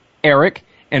McCook, Eric,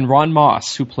 and Ron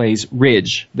Moss, who plays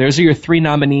Ridge. Those are your 3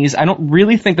 nominees. I don't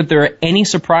really think that there are any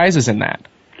surprises in that.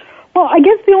 Well, I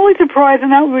guess the only surprise,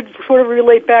 and that would sort of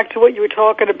relate back to what you were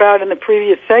talking about in the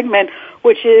previous segment,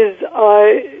 which is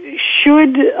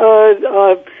should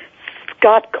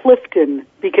Scott Clifton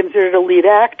be considered a lead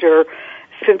actor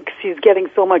since he's getting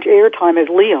so much airtime as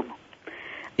Liam?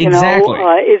 Exactly.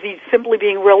 Is he simply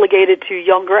being relegated to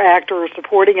younger actor or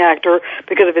supporting actor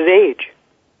because of his age?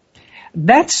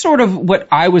 That's sort of what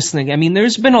I was thinking. I mean,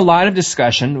 there's been a lot of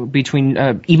discussion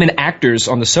between even actors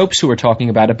on the soaps who are talking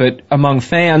about it, but among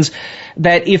fans,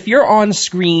 that if you're on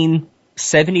screen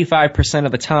 75%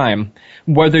 of the time,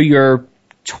 whether you're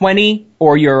 20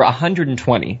 or you're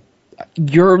 120,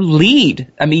 you're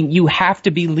lead. I mean, you have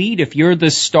to be lead if you're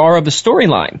the star of the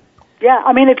storyline. Yeah,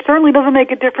 I mean, it certainly doesn't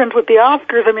make a difference with the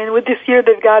Oscars. I mean, with this year,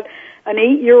 they've got an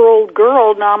 8-year-old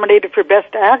girl nominated for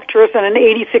Best Actress and an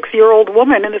 86-year-old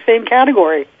woman in the same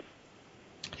category.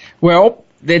 Well,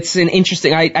 that's an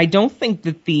interesting... I don't think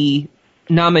that the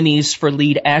nominees for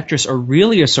lead actress are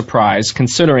really a surprise,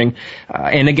 considering,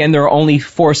 and again, there are only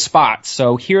 4 spots.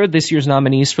 So here are this year's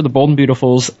nominees for The Bold and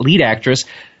Beautiful's lead actress.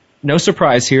 No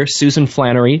surprise here, Susan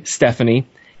Flannery, Stephanie,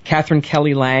 Catherine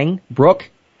Kelly Lang,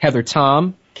 Brooke, Heather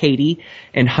Tom, Katie,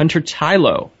 and Hunter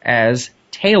Tylo as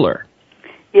Taylor.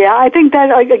 Yeah, I think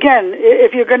that again,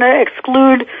 if you're going to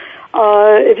exclude,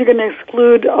 the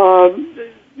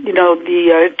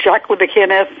Jacqueline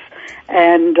McInnes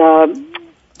and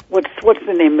what's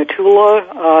the name,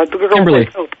 Matula, the girl Kimberly.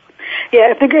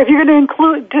 Yeah, if you're going to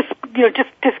include just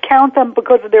discount them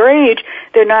because of their age,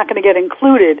 they're not going to get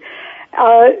included.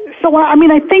 So I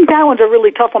mean, I think that one's a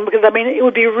really tough one because I mean, it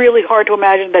would be really hard to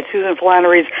imagine that Susan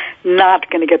Flannery's not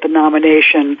going to get the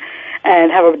nomination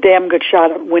and have a damn good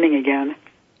shot at winning again.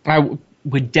 I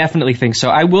would definitely think so.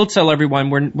 I will tell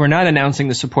everyone we're not announcing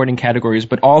the supporting categories,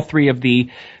 but all 3 of the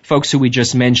folks who we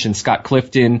just mentioned, Scott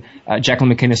Clifton,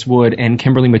 Jacqueline McInnes Wood, and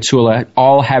Kimberly Matula,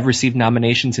 all have received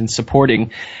nominations in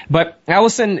supporting. But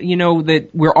Allison, you know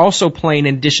that we're also playing,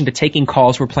 in addition to taking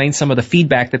calls, we're playing some of the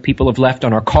feedback that people have left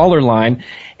on our caller line.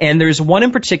 And there's one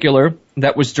in particular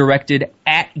that was directed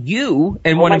at you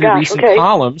in one of your recent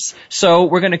columns. So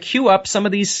we're going to queue up some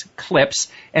of these clips,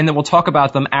 and then we'll talk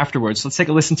about them afterwards. Let's take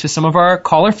a listen to some of our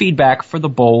caller feedback for The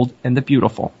Bold and the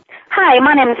Beautiful. Hi,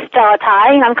 my name is Stella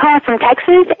Ty, and I'm calling from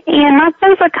Texas, and my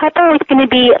favorite couple is going to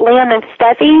be Liam and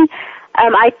Steffi.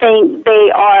 I think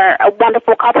they are a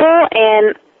wonderful couple,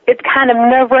 and it's kind of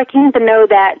nerve-wracking to know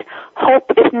that Hope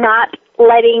is not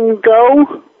letting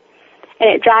go, and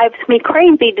it drives me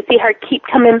crazy to see her keep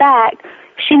coming back.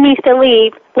 She needs to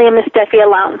leave Liam and Steffi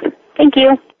alone. Thank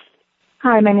you.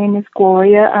 Hi, my name is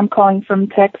Gloria. I'm calling from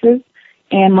Texas,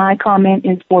 and my comment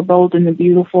is for Bold and the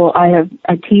Beautiful. I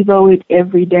TiVo it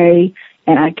every day,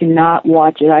 and I cannot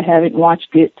watch it. I haven't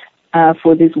watched it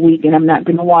for this week, and I'm not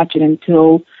going to watch it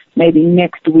until maybe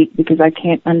next week because I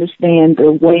can't understand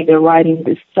the way they're writing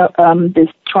this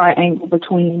triangle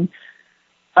between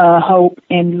Hope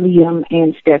and Liam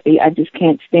and Steffi. I just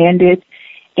can't stand it.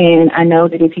 And I know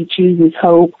that if he chooses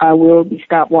Hope, I will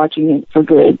stop watching it for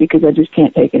good because I just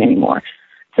can't take it anymore.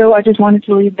 So I just wanted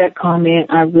to leave that comment.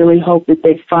 I really hope that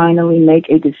they finally make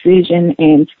a decision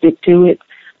and stick to it,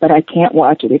 but I can't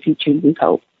watch it if he chooses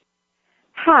Hope.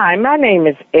 Hi, my name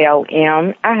is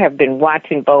L.M. I have been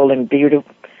watching Bold and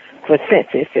Beautiful since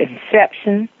its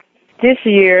inception. This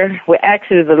year, well,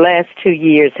 actually the last 2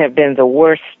 years have been the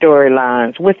worst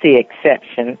storylines, with the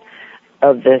exception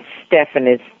of the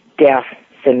Stephanie's death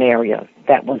scenario.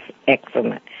 That was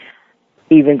excellent,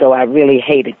 even though I really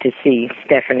hated to see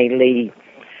Stephanie leave.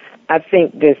 I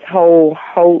think this whole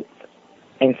Hope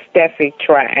and Steffi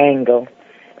triangle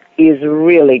is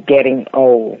really getting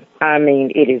old. I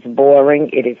mean, it is boring.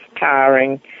 It is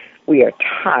tiring. We are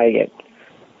tired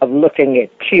of looking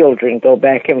at children go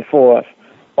back and forth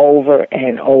over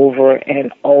and over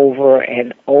and over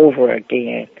and over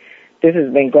again. This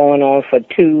has been going on for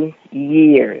 2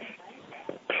 years.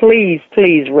 Please,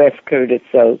 please rescue the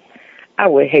soap. I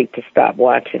would hate to stop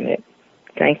watching it.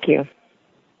 Thank you.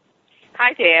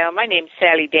 Hi there. My name's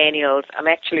Sally Daniels. I'm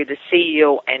actually the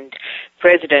CEO and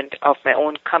president of my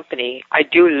own company. I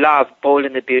do love Bold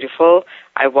and the Beautiful.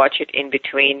 I watch it in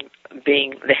between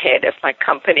being the head of my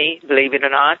company, believe it or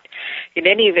not. In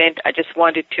any event, I just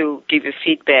wanted to give you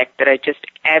feedback that I just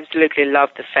absolutely love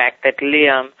the fact that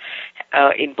Liam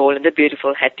in Bold and the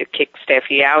Beautiful had to kick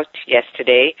Steffi out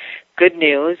yesterday. Good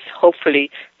news. Hopefully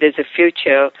there's a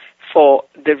future for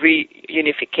the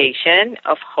reunification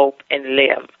of Hope and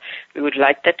Liam. We would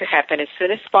like that to happen as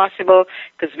soon as possible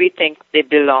because we think they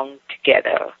belong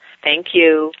together. Thank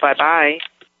you. Bye-bye.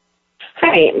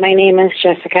 Hi, my name is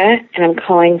Jessica, and I'm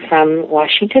calling from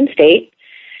Washington State.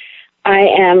 I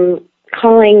am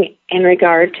calling in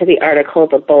regard to the article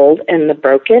The Bold and the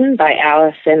Broken by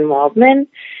Allison Waldman.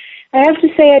 I have to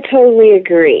say I totally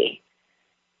agree.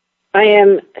 I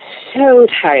am so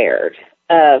tired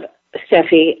of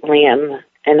Steffi, Liam,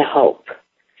 and Hope.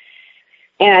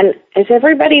 And is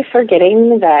everybody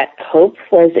forgetting that Hope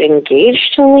was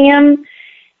engaged to Liam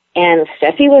and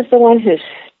Steffi was the one who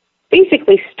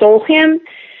basically stole him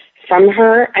from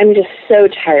her? I'm just so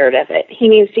tired of it. He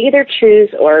needs to either choose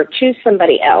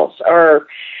somebody else or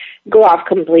go off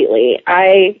completely.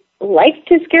 I liked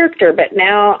his character, but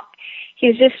now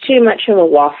he's just too much of a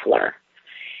waffler.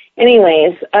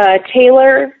 Anyways,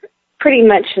 Taylor pretty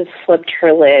much has flipped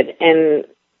her lid, and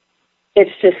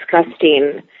it's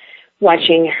disgusting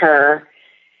watching her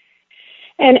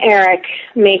and Eric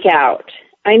make out.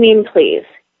 I mean, please,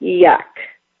 yuck.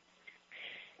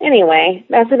 Anyway,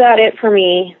 that's about it for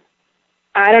me.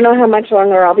 I don't know how much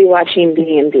longer I'll be watching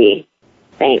B&B.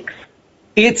 Thanks.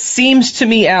 It seems to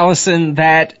me, Allison,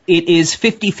 that it is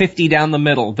 50-50 down the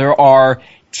middle. There are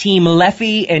Team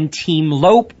Leffy and Team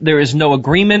Lope. There is no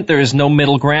agreement. There is no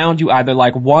middle ground. You either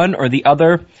like one or the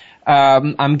other.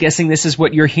 I'm guessing this is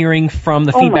what you're hearing from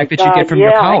the feedback that you get from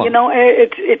your column. You know,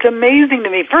 it's amazing to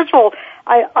me. First of all,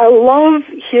 I love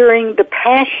hearing the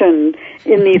passion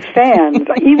in these fans.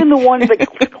 Even the ones that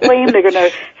claim they're going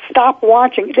to stop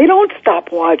watching, they don't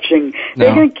stop watching. No.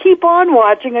 They're going to keep on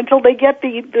watching until they get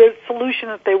the solution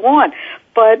that they want.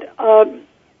 But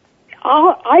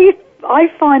I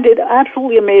find it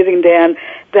absolutely amazing, Dan,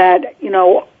 that, you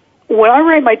know, when I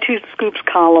write my Two Scoops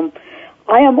column,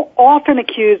 I am often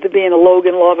accused of being a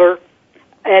Logan lover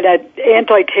and an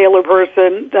anti-Taylor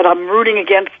person, that I'm rooting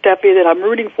against Steffi, that I'm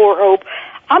rooting for Hope.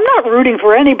 I'm not rooting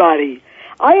for anybody.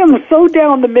 I am so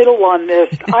down the middle on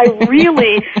this. I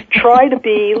really try to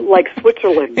be like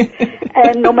Switzerland.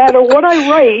 And no matter what I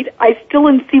write, I still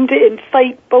seem to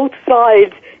incite both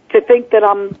sides to think that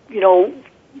I'm, you know,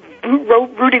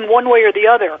 rooting one way or the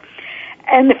other.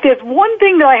 And if there's one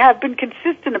thing that I have been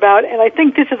consistent about, and I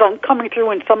think this is coming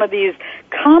through in some of these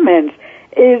comments,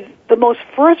 is the most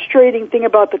frustrating thing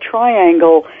about the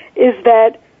triangle is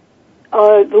that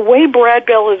the way Brad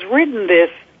Bell has written this,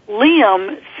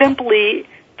 Liam simply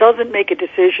doesn't make a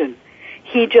decision.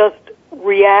 He just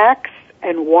reacts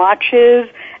and watches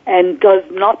and does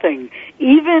nothing.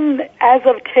 Even as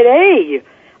of today,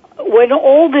 when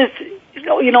all this,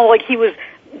 you know, like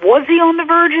was he on the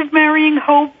verge of marrying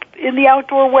Hope in the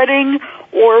outdoor wedding,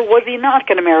 or was he not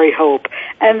going to marry Hope?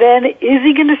 And then, is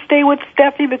he going to stay with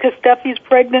Steffi because Steffi's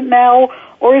pregnant now,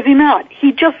 or is he not?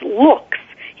 He just looks.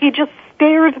 He just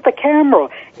stares at the camera.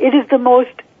 It is the most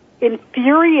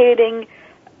infuriating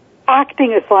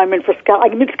acting assignment for Scott. I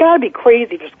mean, it's got to be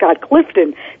crazy for Scott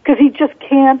Clifton, because he just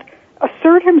can't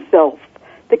assert himself.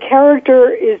 The character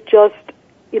is just,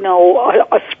 you know,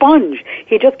 a sponge.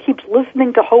 He just keeps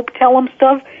listening to Hope tell him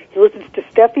stuff. He listens to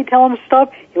Steffi tell him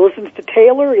stuff. He listens to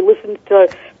Taylor. He listens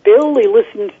to Bill. He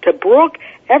listens to Brooke.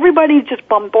 Everybody just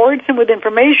bombards him with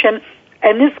information,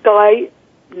 and this guy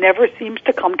never seems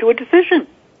to come to a decision.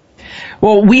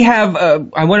 Well, we have,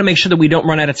 I want to make sure that we don't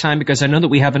run out of time because I know that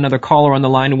we have another caller on the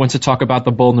line who wants to talk about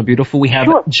The Bold and the Beautiful. We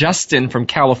have Justin from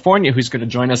California who's going to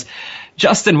join us.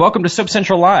 Justin, welcome to Soap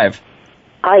Central Live.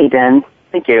 Hi, Dan.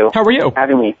 Thank you. How are you? For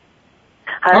having me.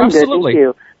 Hi, I'm Absolutely.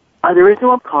 good. Thank you. The reason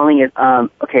why I'm calling is,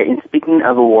 okay, in speaking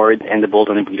of awards and The Bold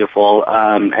and the Beautiful,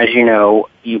 as you know,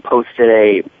 you posted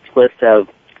a list of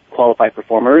qualified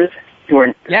performers who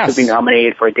are to be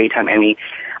nominated for a Daytime Emmy.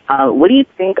 What do you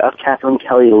think of Catherine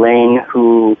Kelly Lang,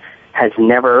 who has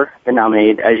never been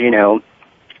nominated, as you know,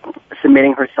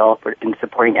 submitting herself in the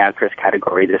supporting actress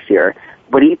category this year?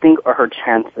 What do you think are her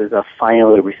chances of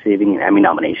finally receiving an Emmy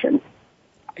nomination?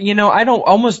 You know, I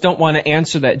almost don't want to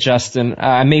answer that, Justin.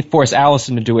 I may force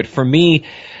Allison to do it. For me,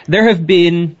 there have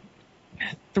been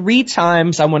 3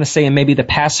 times, I want to say in maybe the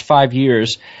past 5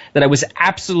 years, that I was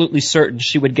absolutely certain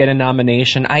she would get a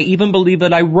nomination. I even believe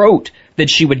that I wrote that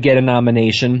she would get a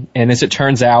nomination. And as it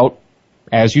turns out,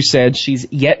 as you said,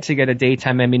 she's yet to get a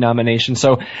Daytime Emmy nomination.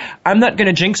 So I'm not going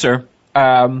to jinx her.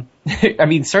 I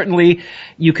mean, certainly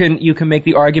you can make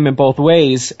the argument both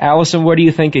ways. Allison, what are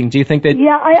you thinking? Do you think that?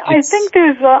 Yeah, I think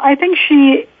I think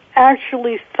she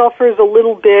actually suffers a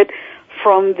little bit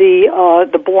from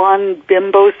the blonde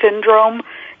bimbo syndrome.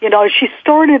 You know, she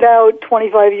started out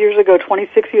 26 years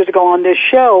ago on this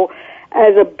show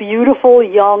as a beautiful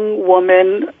young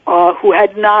woman who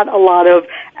had not a lot of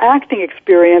acting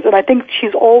experience, and I think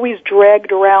she's always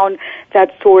dragged around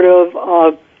that sort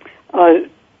of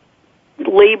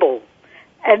label.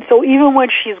 And so even when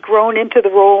she's grown into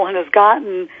the role and has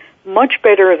gotten much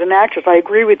better as an actress, I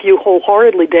agree with you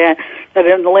wholeheartedly, Dan, that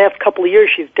in the last couple of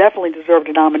years she's definitely deserved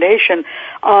a nomination.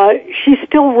 She's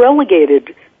still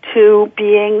relegated to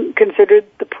being considered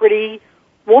the pretty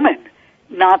woman,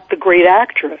 not the great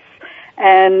actress.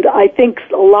 And I think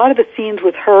a lot of the scenes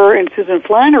with her and Susan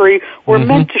Flannery were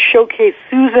meant to showcase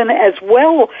Susan as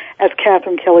well as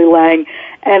Catherine Kelly Lang.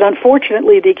 And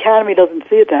unfortunately, the Academy doesn't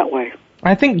see it that way.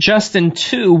 I think, Justin,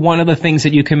 too, one of the things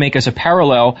that you can make as a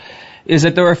parallel is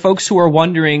that there are folks who are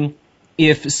wondering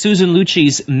if Susan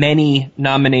Lucci's many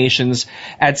nominations,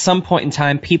 at some point in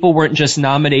time, people weren't just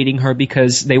nominating her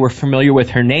because they were familiar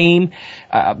with her name.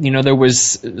 There were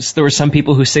some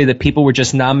people who say that people were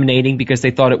just nominating because they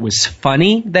thought it was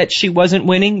funny that she wasn't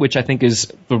winning, which I think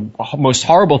is the most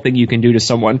horrible thing you can do to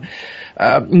someone.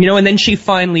 And then she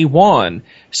finally won.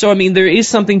 So, I mean, there is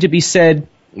something to be said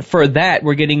for that.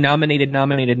 We're getting nominated,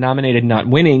 not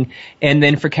winning. And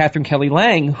then for Catherine Kelly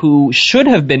Lang, who should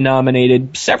have been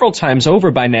nominated several times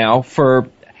over by now for,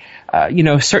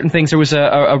 certain things. There was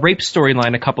a rape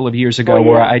storyline a couple of years ago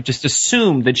where I just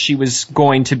assumed that she was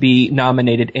going to be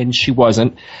nominated and she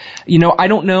wasn't. I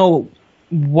don't know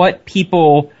what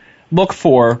people look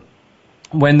for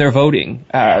when they're voting.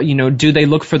 Do they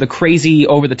look for the crazy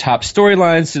over-the-top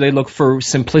storylines? Do they look for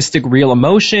simplistic real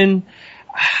emotion?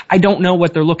 I don't know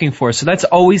what they're looking for. So that's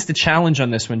always the challenge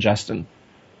on this one, Justin.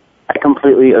 I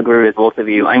completely agree with both of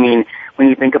you. I mean, when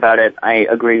you think about it, I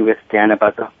agree with Dan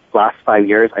about the last 5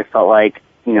 years. I felt like,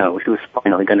 she was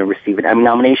finally going to receive an Emmy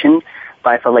nomination, but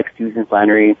I felt like Susan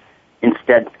Flannery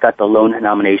instead got the lone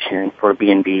nomination for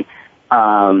B&B.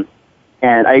 And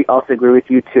I also agree with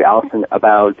you too, Allison,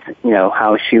 about,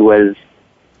 how she was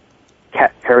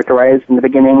characterized in the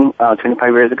beginning,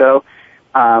 25 years ago.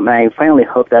 And I finally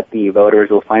hope that the voters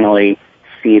will finally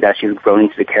see that she's grown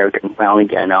into the character and finally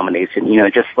get a nomination.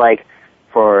 Just like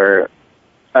for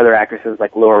other actresses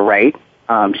like Laura Wright,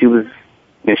 she was,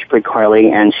 she played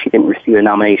Carly and she didn't receive a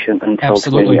nomination until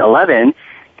 2011.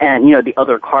 And, the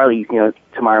other Carlys,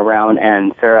 Tamara Brown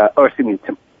and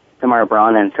Tamara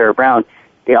Braun and Sarah Brown,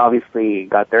 they obviously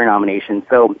got their nomination.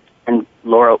 So, and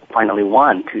Laura finally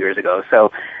won 2 years ago.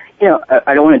 So,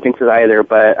 I don't want to jinx it either,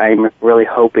 but I'm really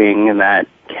hoping that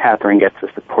Catherine gets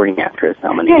a supporting actress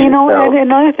nomination. Yeah, and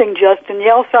another thing, Justin,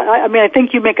 I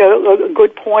think you make a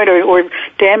good point, or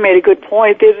Dan made a good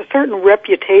point. There's a certain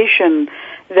reputation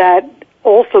that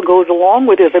also goes along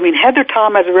with this. I mean, Heather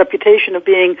Tom has a reputation of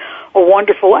being a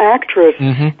wonderful actress,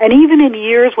 and even in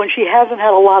years when she hasn't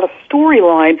had a lot of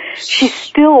storyline, she's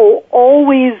still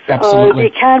always,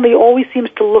 the Academy always seems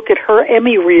to look at her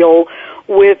Emmy reel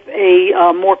with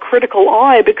a more critical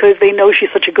eye because they know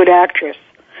she's such a good actress.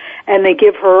 And they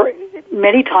give her,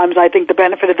 many times, I think, the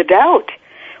benefit of the doubt.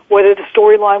 Whether the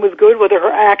storyline was good, whether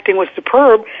her acting was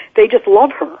superb, they just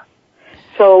love her.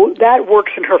 So that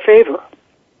works in her favor.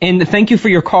 And thank you for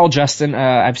your call, Justin.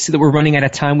 I see that we're running out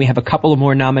of time. We have a couple of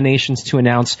more nominations to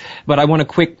announce, but I want to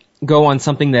quick go on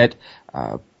something that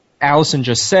Allison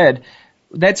just said.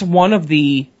 That's one of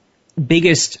the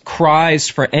biggest cries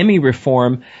for Emmy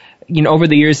reform. over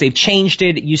the years they've changed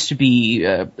it. It used to be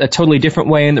a totally different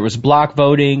way, and there was block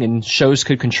voting, and shows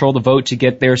could control the vote to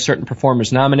get their certain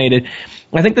performers nominated.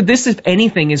 I think that this, if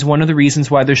anything, is one of the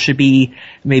reasons why there should be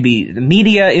maybe the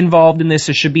media involved in this.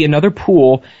 There should be another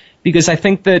pool, because I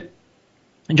think that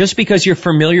just because you're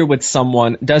familiar with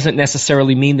someone doesn't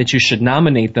necessarily mean that you should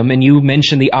nominate them. And you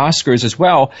mentioned the Oscars as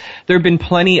well. There have been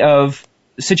plenty of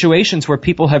situations where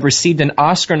people have received an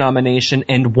Oscar nomination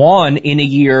and won in a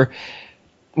year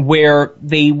where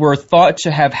they were thought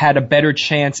to have had a better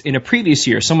chance in a previous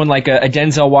year. Someone like a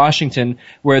Denzel Washington,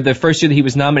 where the first year that he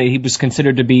was nominated, he was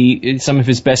considered to be some of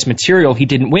his best material. He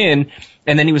didn't win,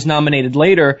 and then he was nominated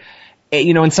later.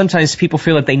 And sometimes people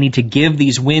feel that they need to give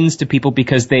these wins to people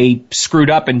because they screwed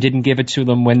up and didn't give it to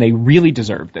them when they really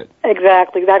deserved it.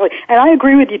 Exactly. And I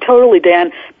agree with you totally,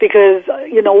 Dan, because,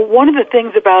 one of the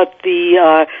things about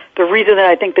the reason that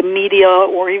I think the media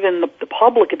or even the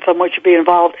public in some way should be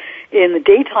involved in the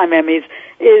daytime Emmys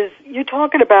is you're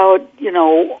talking about,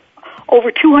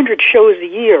 over 200 shows a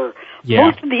year. Yeah.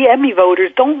 Most of the Emmy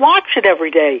voters don't watch it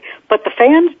every day, but the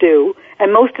fans do,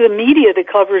 and most of the media that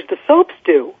covers the soaps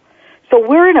do. So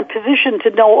we're in a position to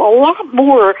know a lot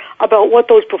more about what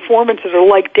those performances are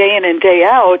like day in and day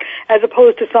out, as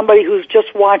opposed to somebody who's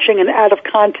just watching an out of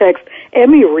context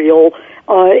Emmy reel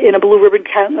in a blue ribbon,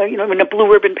 in a blue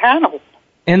ribbon panel.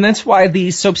 And that's why the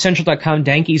SoapCentral.com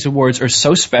Dankies Awards are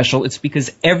so special. It's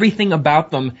because everything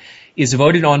about them is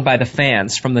voted on by the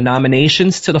fans, from the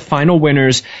nominations to the final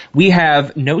winners. We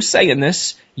have no say in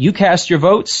this. You cast your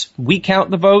votes, we count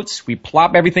the votes, we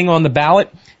plop everything on the ballot.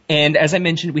 And as I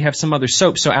mentioned, we have some other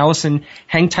soaps. So, Allison,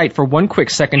 hang tight for one quick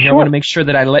second here. Sure. I want to make sure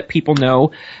that I let people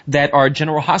know that our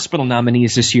General Hospital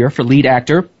nominees this year for lead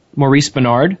actor, Maurice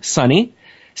Benard, Sonny,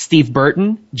 Steve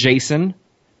Burton, Jason,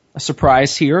 a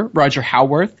surprise here, Roger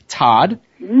Howarth, Todd,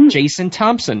 Jason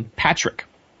Thompson, Patrick.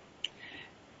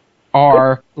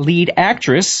 Our lead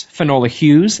actress, Finola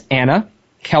Hughes, Anna,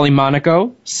 Kelly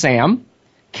Monaco, Sam,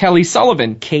 Kelly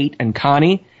Sullivan, Kate and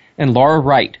Connie, and Laura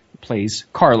Wright plays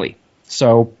Carly.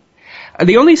 So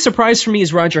the only surprise for me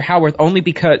is Roger Howarth, only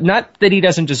because, not that he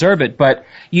doesn't deserve it, but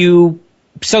you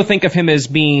so think of him as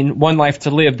being One Life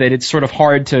to Live that it's sort of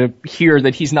hard to hear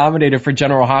that he's nominated for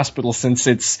General Hospital, since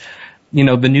it's,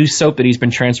 the new soap that he's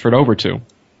been transferred over to.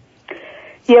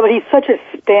 Yeah, but he's such a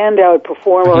standout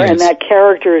performer, and that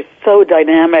character is so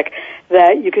dynamic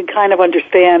that you can kind of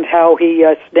understand how he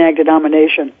snagged a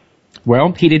nomination.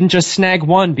 Well, he didn't just snag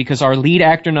one, because our lead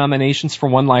actor nominations for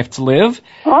One Life to Live,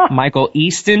 Michael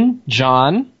Easton,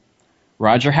 John,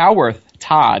 Roger Howarth,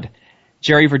 Todd,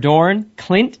 Jerry Verdorn,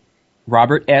 Clint,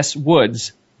 Robert S.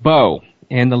 Woods, Bo.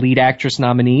 And the lead actress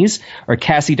nominees are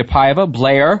Cassie DePaiva,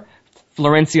 Blair,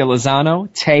 Florencia Lozano,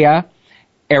 Taya,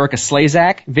 Erica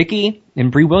Slazak, Vicky, and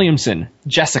Bree Williamson,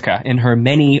 Jessica, in her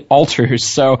many alters.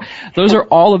 So those are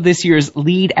all of this year's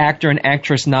lead actor and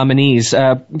actress nominees.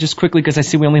 Just quickly, because I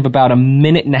see we only have about a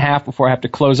minute and a half before I have to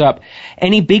close up.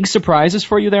 Any big surprises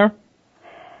for you there?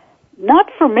 Not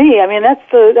for me. I mean,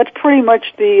 that's pretty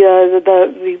much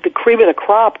the cream of the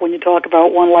crop when you talk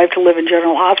about One Life to Live in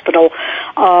General Hospital.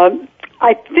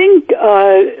 I think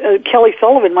Kelly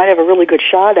Sullivan might have a really good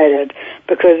shot at it,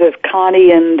 because of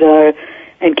Connie and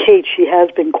Kate, she has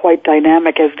been quite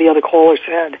dynamic, as the other caller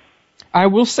said. I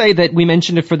will say that we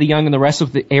mentioned it for The Young and the Rest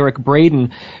with Eric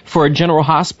Braeden for General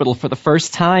Hospital for the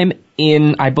first time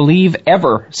in, I believe,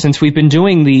 ever since we've been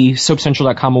doing the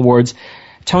SoapCentral.com Awards.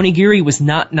 Tony Geary was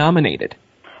not nominated.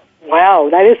 Wow,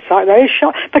 that is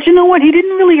shocking. But you know what? He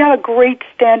didn't really have a great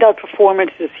standout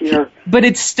performance this year. But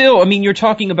it's still, you're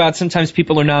talking about sometimes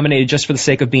people are nominated just for the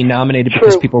sake of being nominated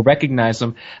because people recognize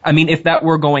them. If that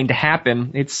were going to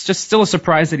happen, it's just still a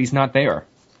surprise that he's not there.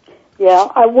 Yeah.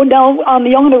 Now, on The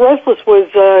Young and the Restless, was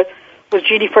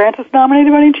Jeannie Francis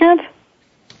nominated by any chance?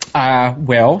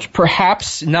 Well,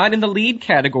 perhaps not in the lead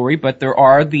category, but there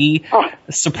are the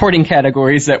supporting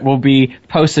categories that will be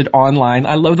posted online.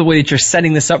 I love the way that you're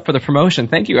setting this up for the promotion.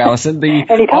 Thank you, Allison.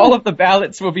 All of the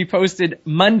ballots will be posted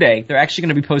Monday. They're actually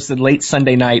going to be posted late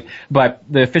Sunday night, but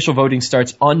the official voting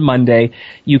starts on Monday.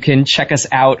 You can check us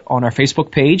out on our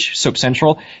Facebook page, Soap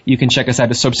Central. You can check us out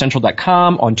at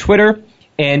SoapCentral.com, on Twitter.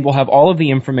 And we'll have all of the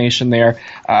information there.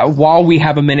 While we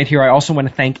have a minute here, I also want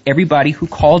to thank everybody who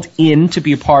called in to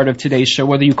be a part of today's show,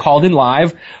 whether you called in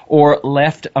live or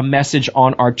left a message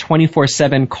on our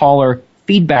 24/7 caller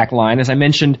feedback line. As I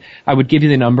mentioned, I would give you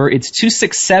the number. It's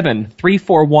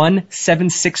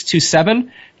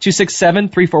 267-341-7627,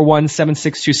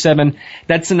 267-341-7627.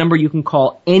 That's the number you can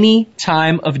call any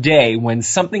time of day when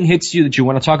something hits you that you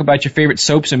want to talk about your favorite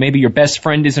soaps and maybe your best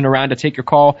friend isn't around to take your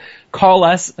call. Call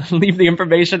us, leave the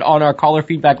information on our caller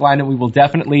feedback line, and we will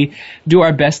definitely do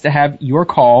our best to have your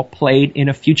call played in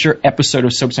a future episode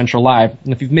of Soap Central Live.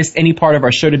 And if you've missed any part of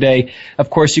our show today, of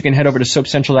course, you can head over to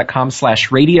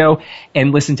soapcentral.com/radio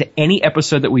and listen to any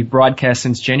episode that we've broadcast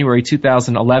since January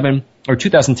 2011. Or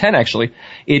 2010, actually.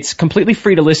 It's completely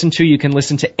free to listen to. You can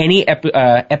listen to any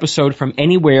episode from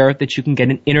anywhere that you can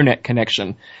get an internet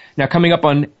connection. Now, coming up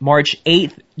on March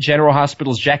 8th, General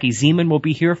Hospital's Jackie Zeman will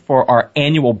be here for our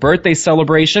annual birthday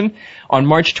celebration. On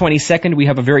March 22nd, we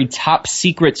have a very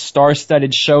top-secret,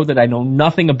 star-studded show that I know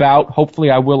nothing about. Hopefully,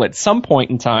 I will at some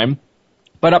point in time.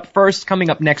 But up first, coming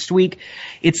up next week,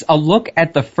 it's a look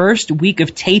at the first week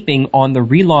of taping on the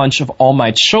relaunch of All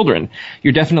My Children.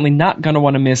 You're definitely not going to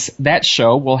want to miss that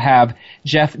show. We'll have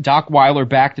Jeff Dockweiler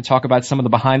back to talk about some of the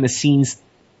behind-the-scenes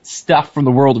stuff from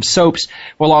the world of soaps.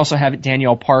 We'll also have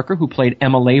Danielle Parker, who played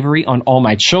Emma Lavery on All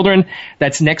My Children.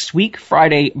 That's next week,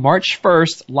 Friday, March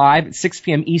 1st, live at 6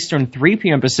 p.m. Eastern, 3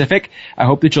 p.m. Pacific. I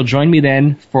hope that you'll join me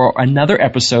then for another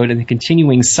episode in the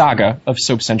continuing saga of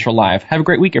Soap Central Live. Have a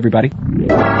great week, everybody.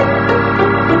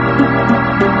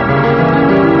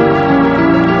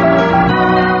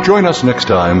 Join us next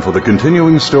time for the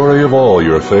continuing story of all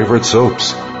your favorite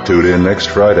soaps. Tune in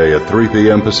next Friday at 3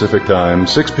 p.m. Pacific Time,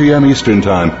 6 p.m. Eastern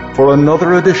Time for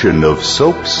another edition of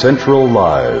Soap Central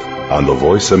Live on the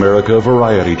Voice America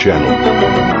Variety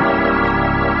Channel.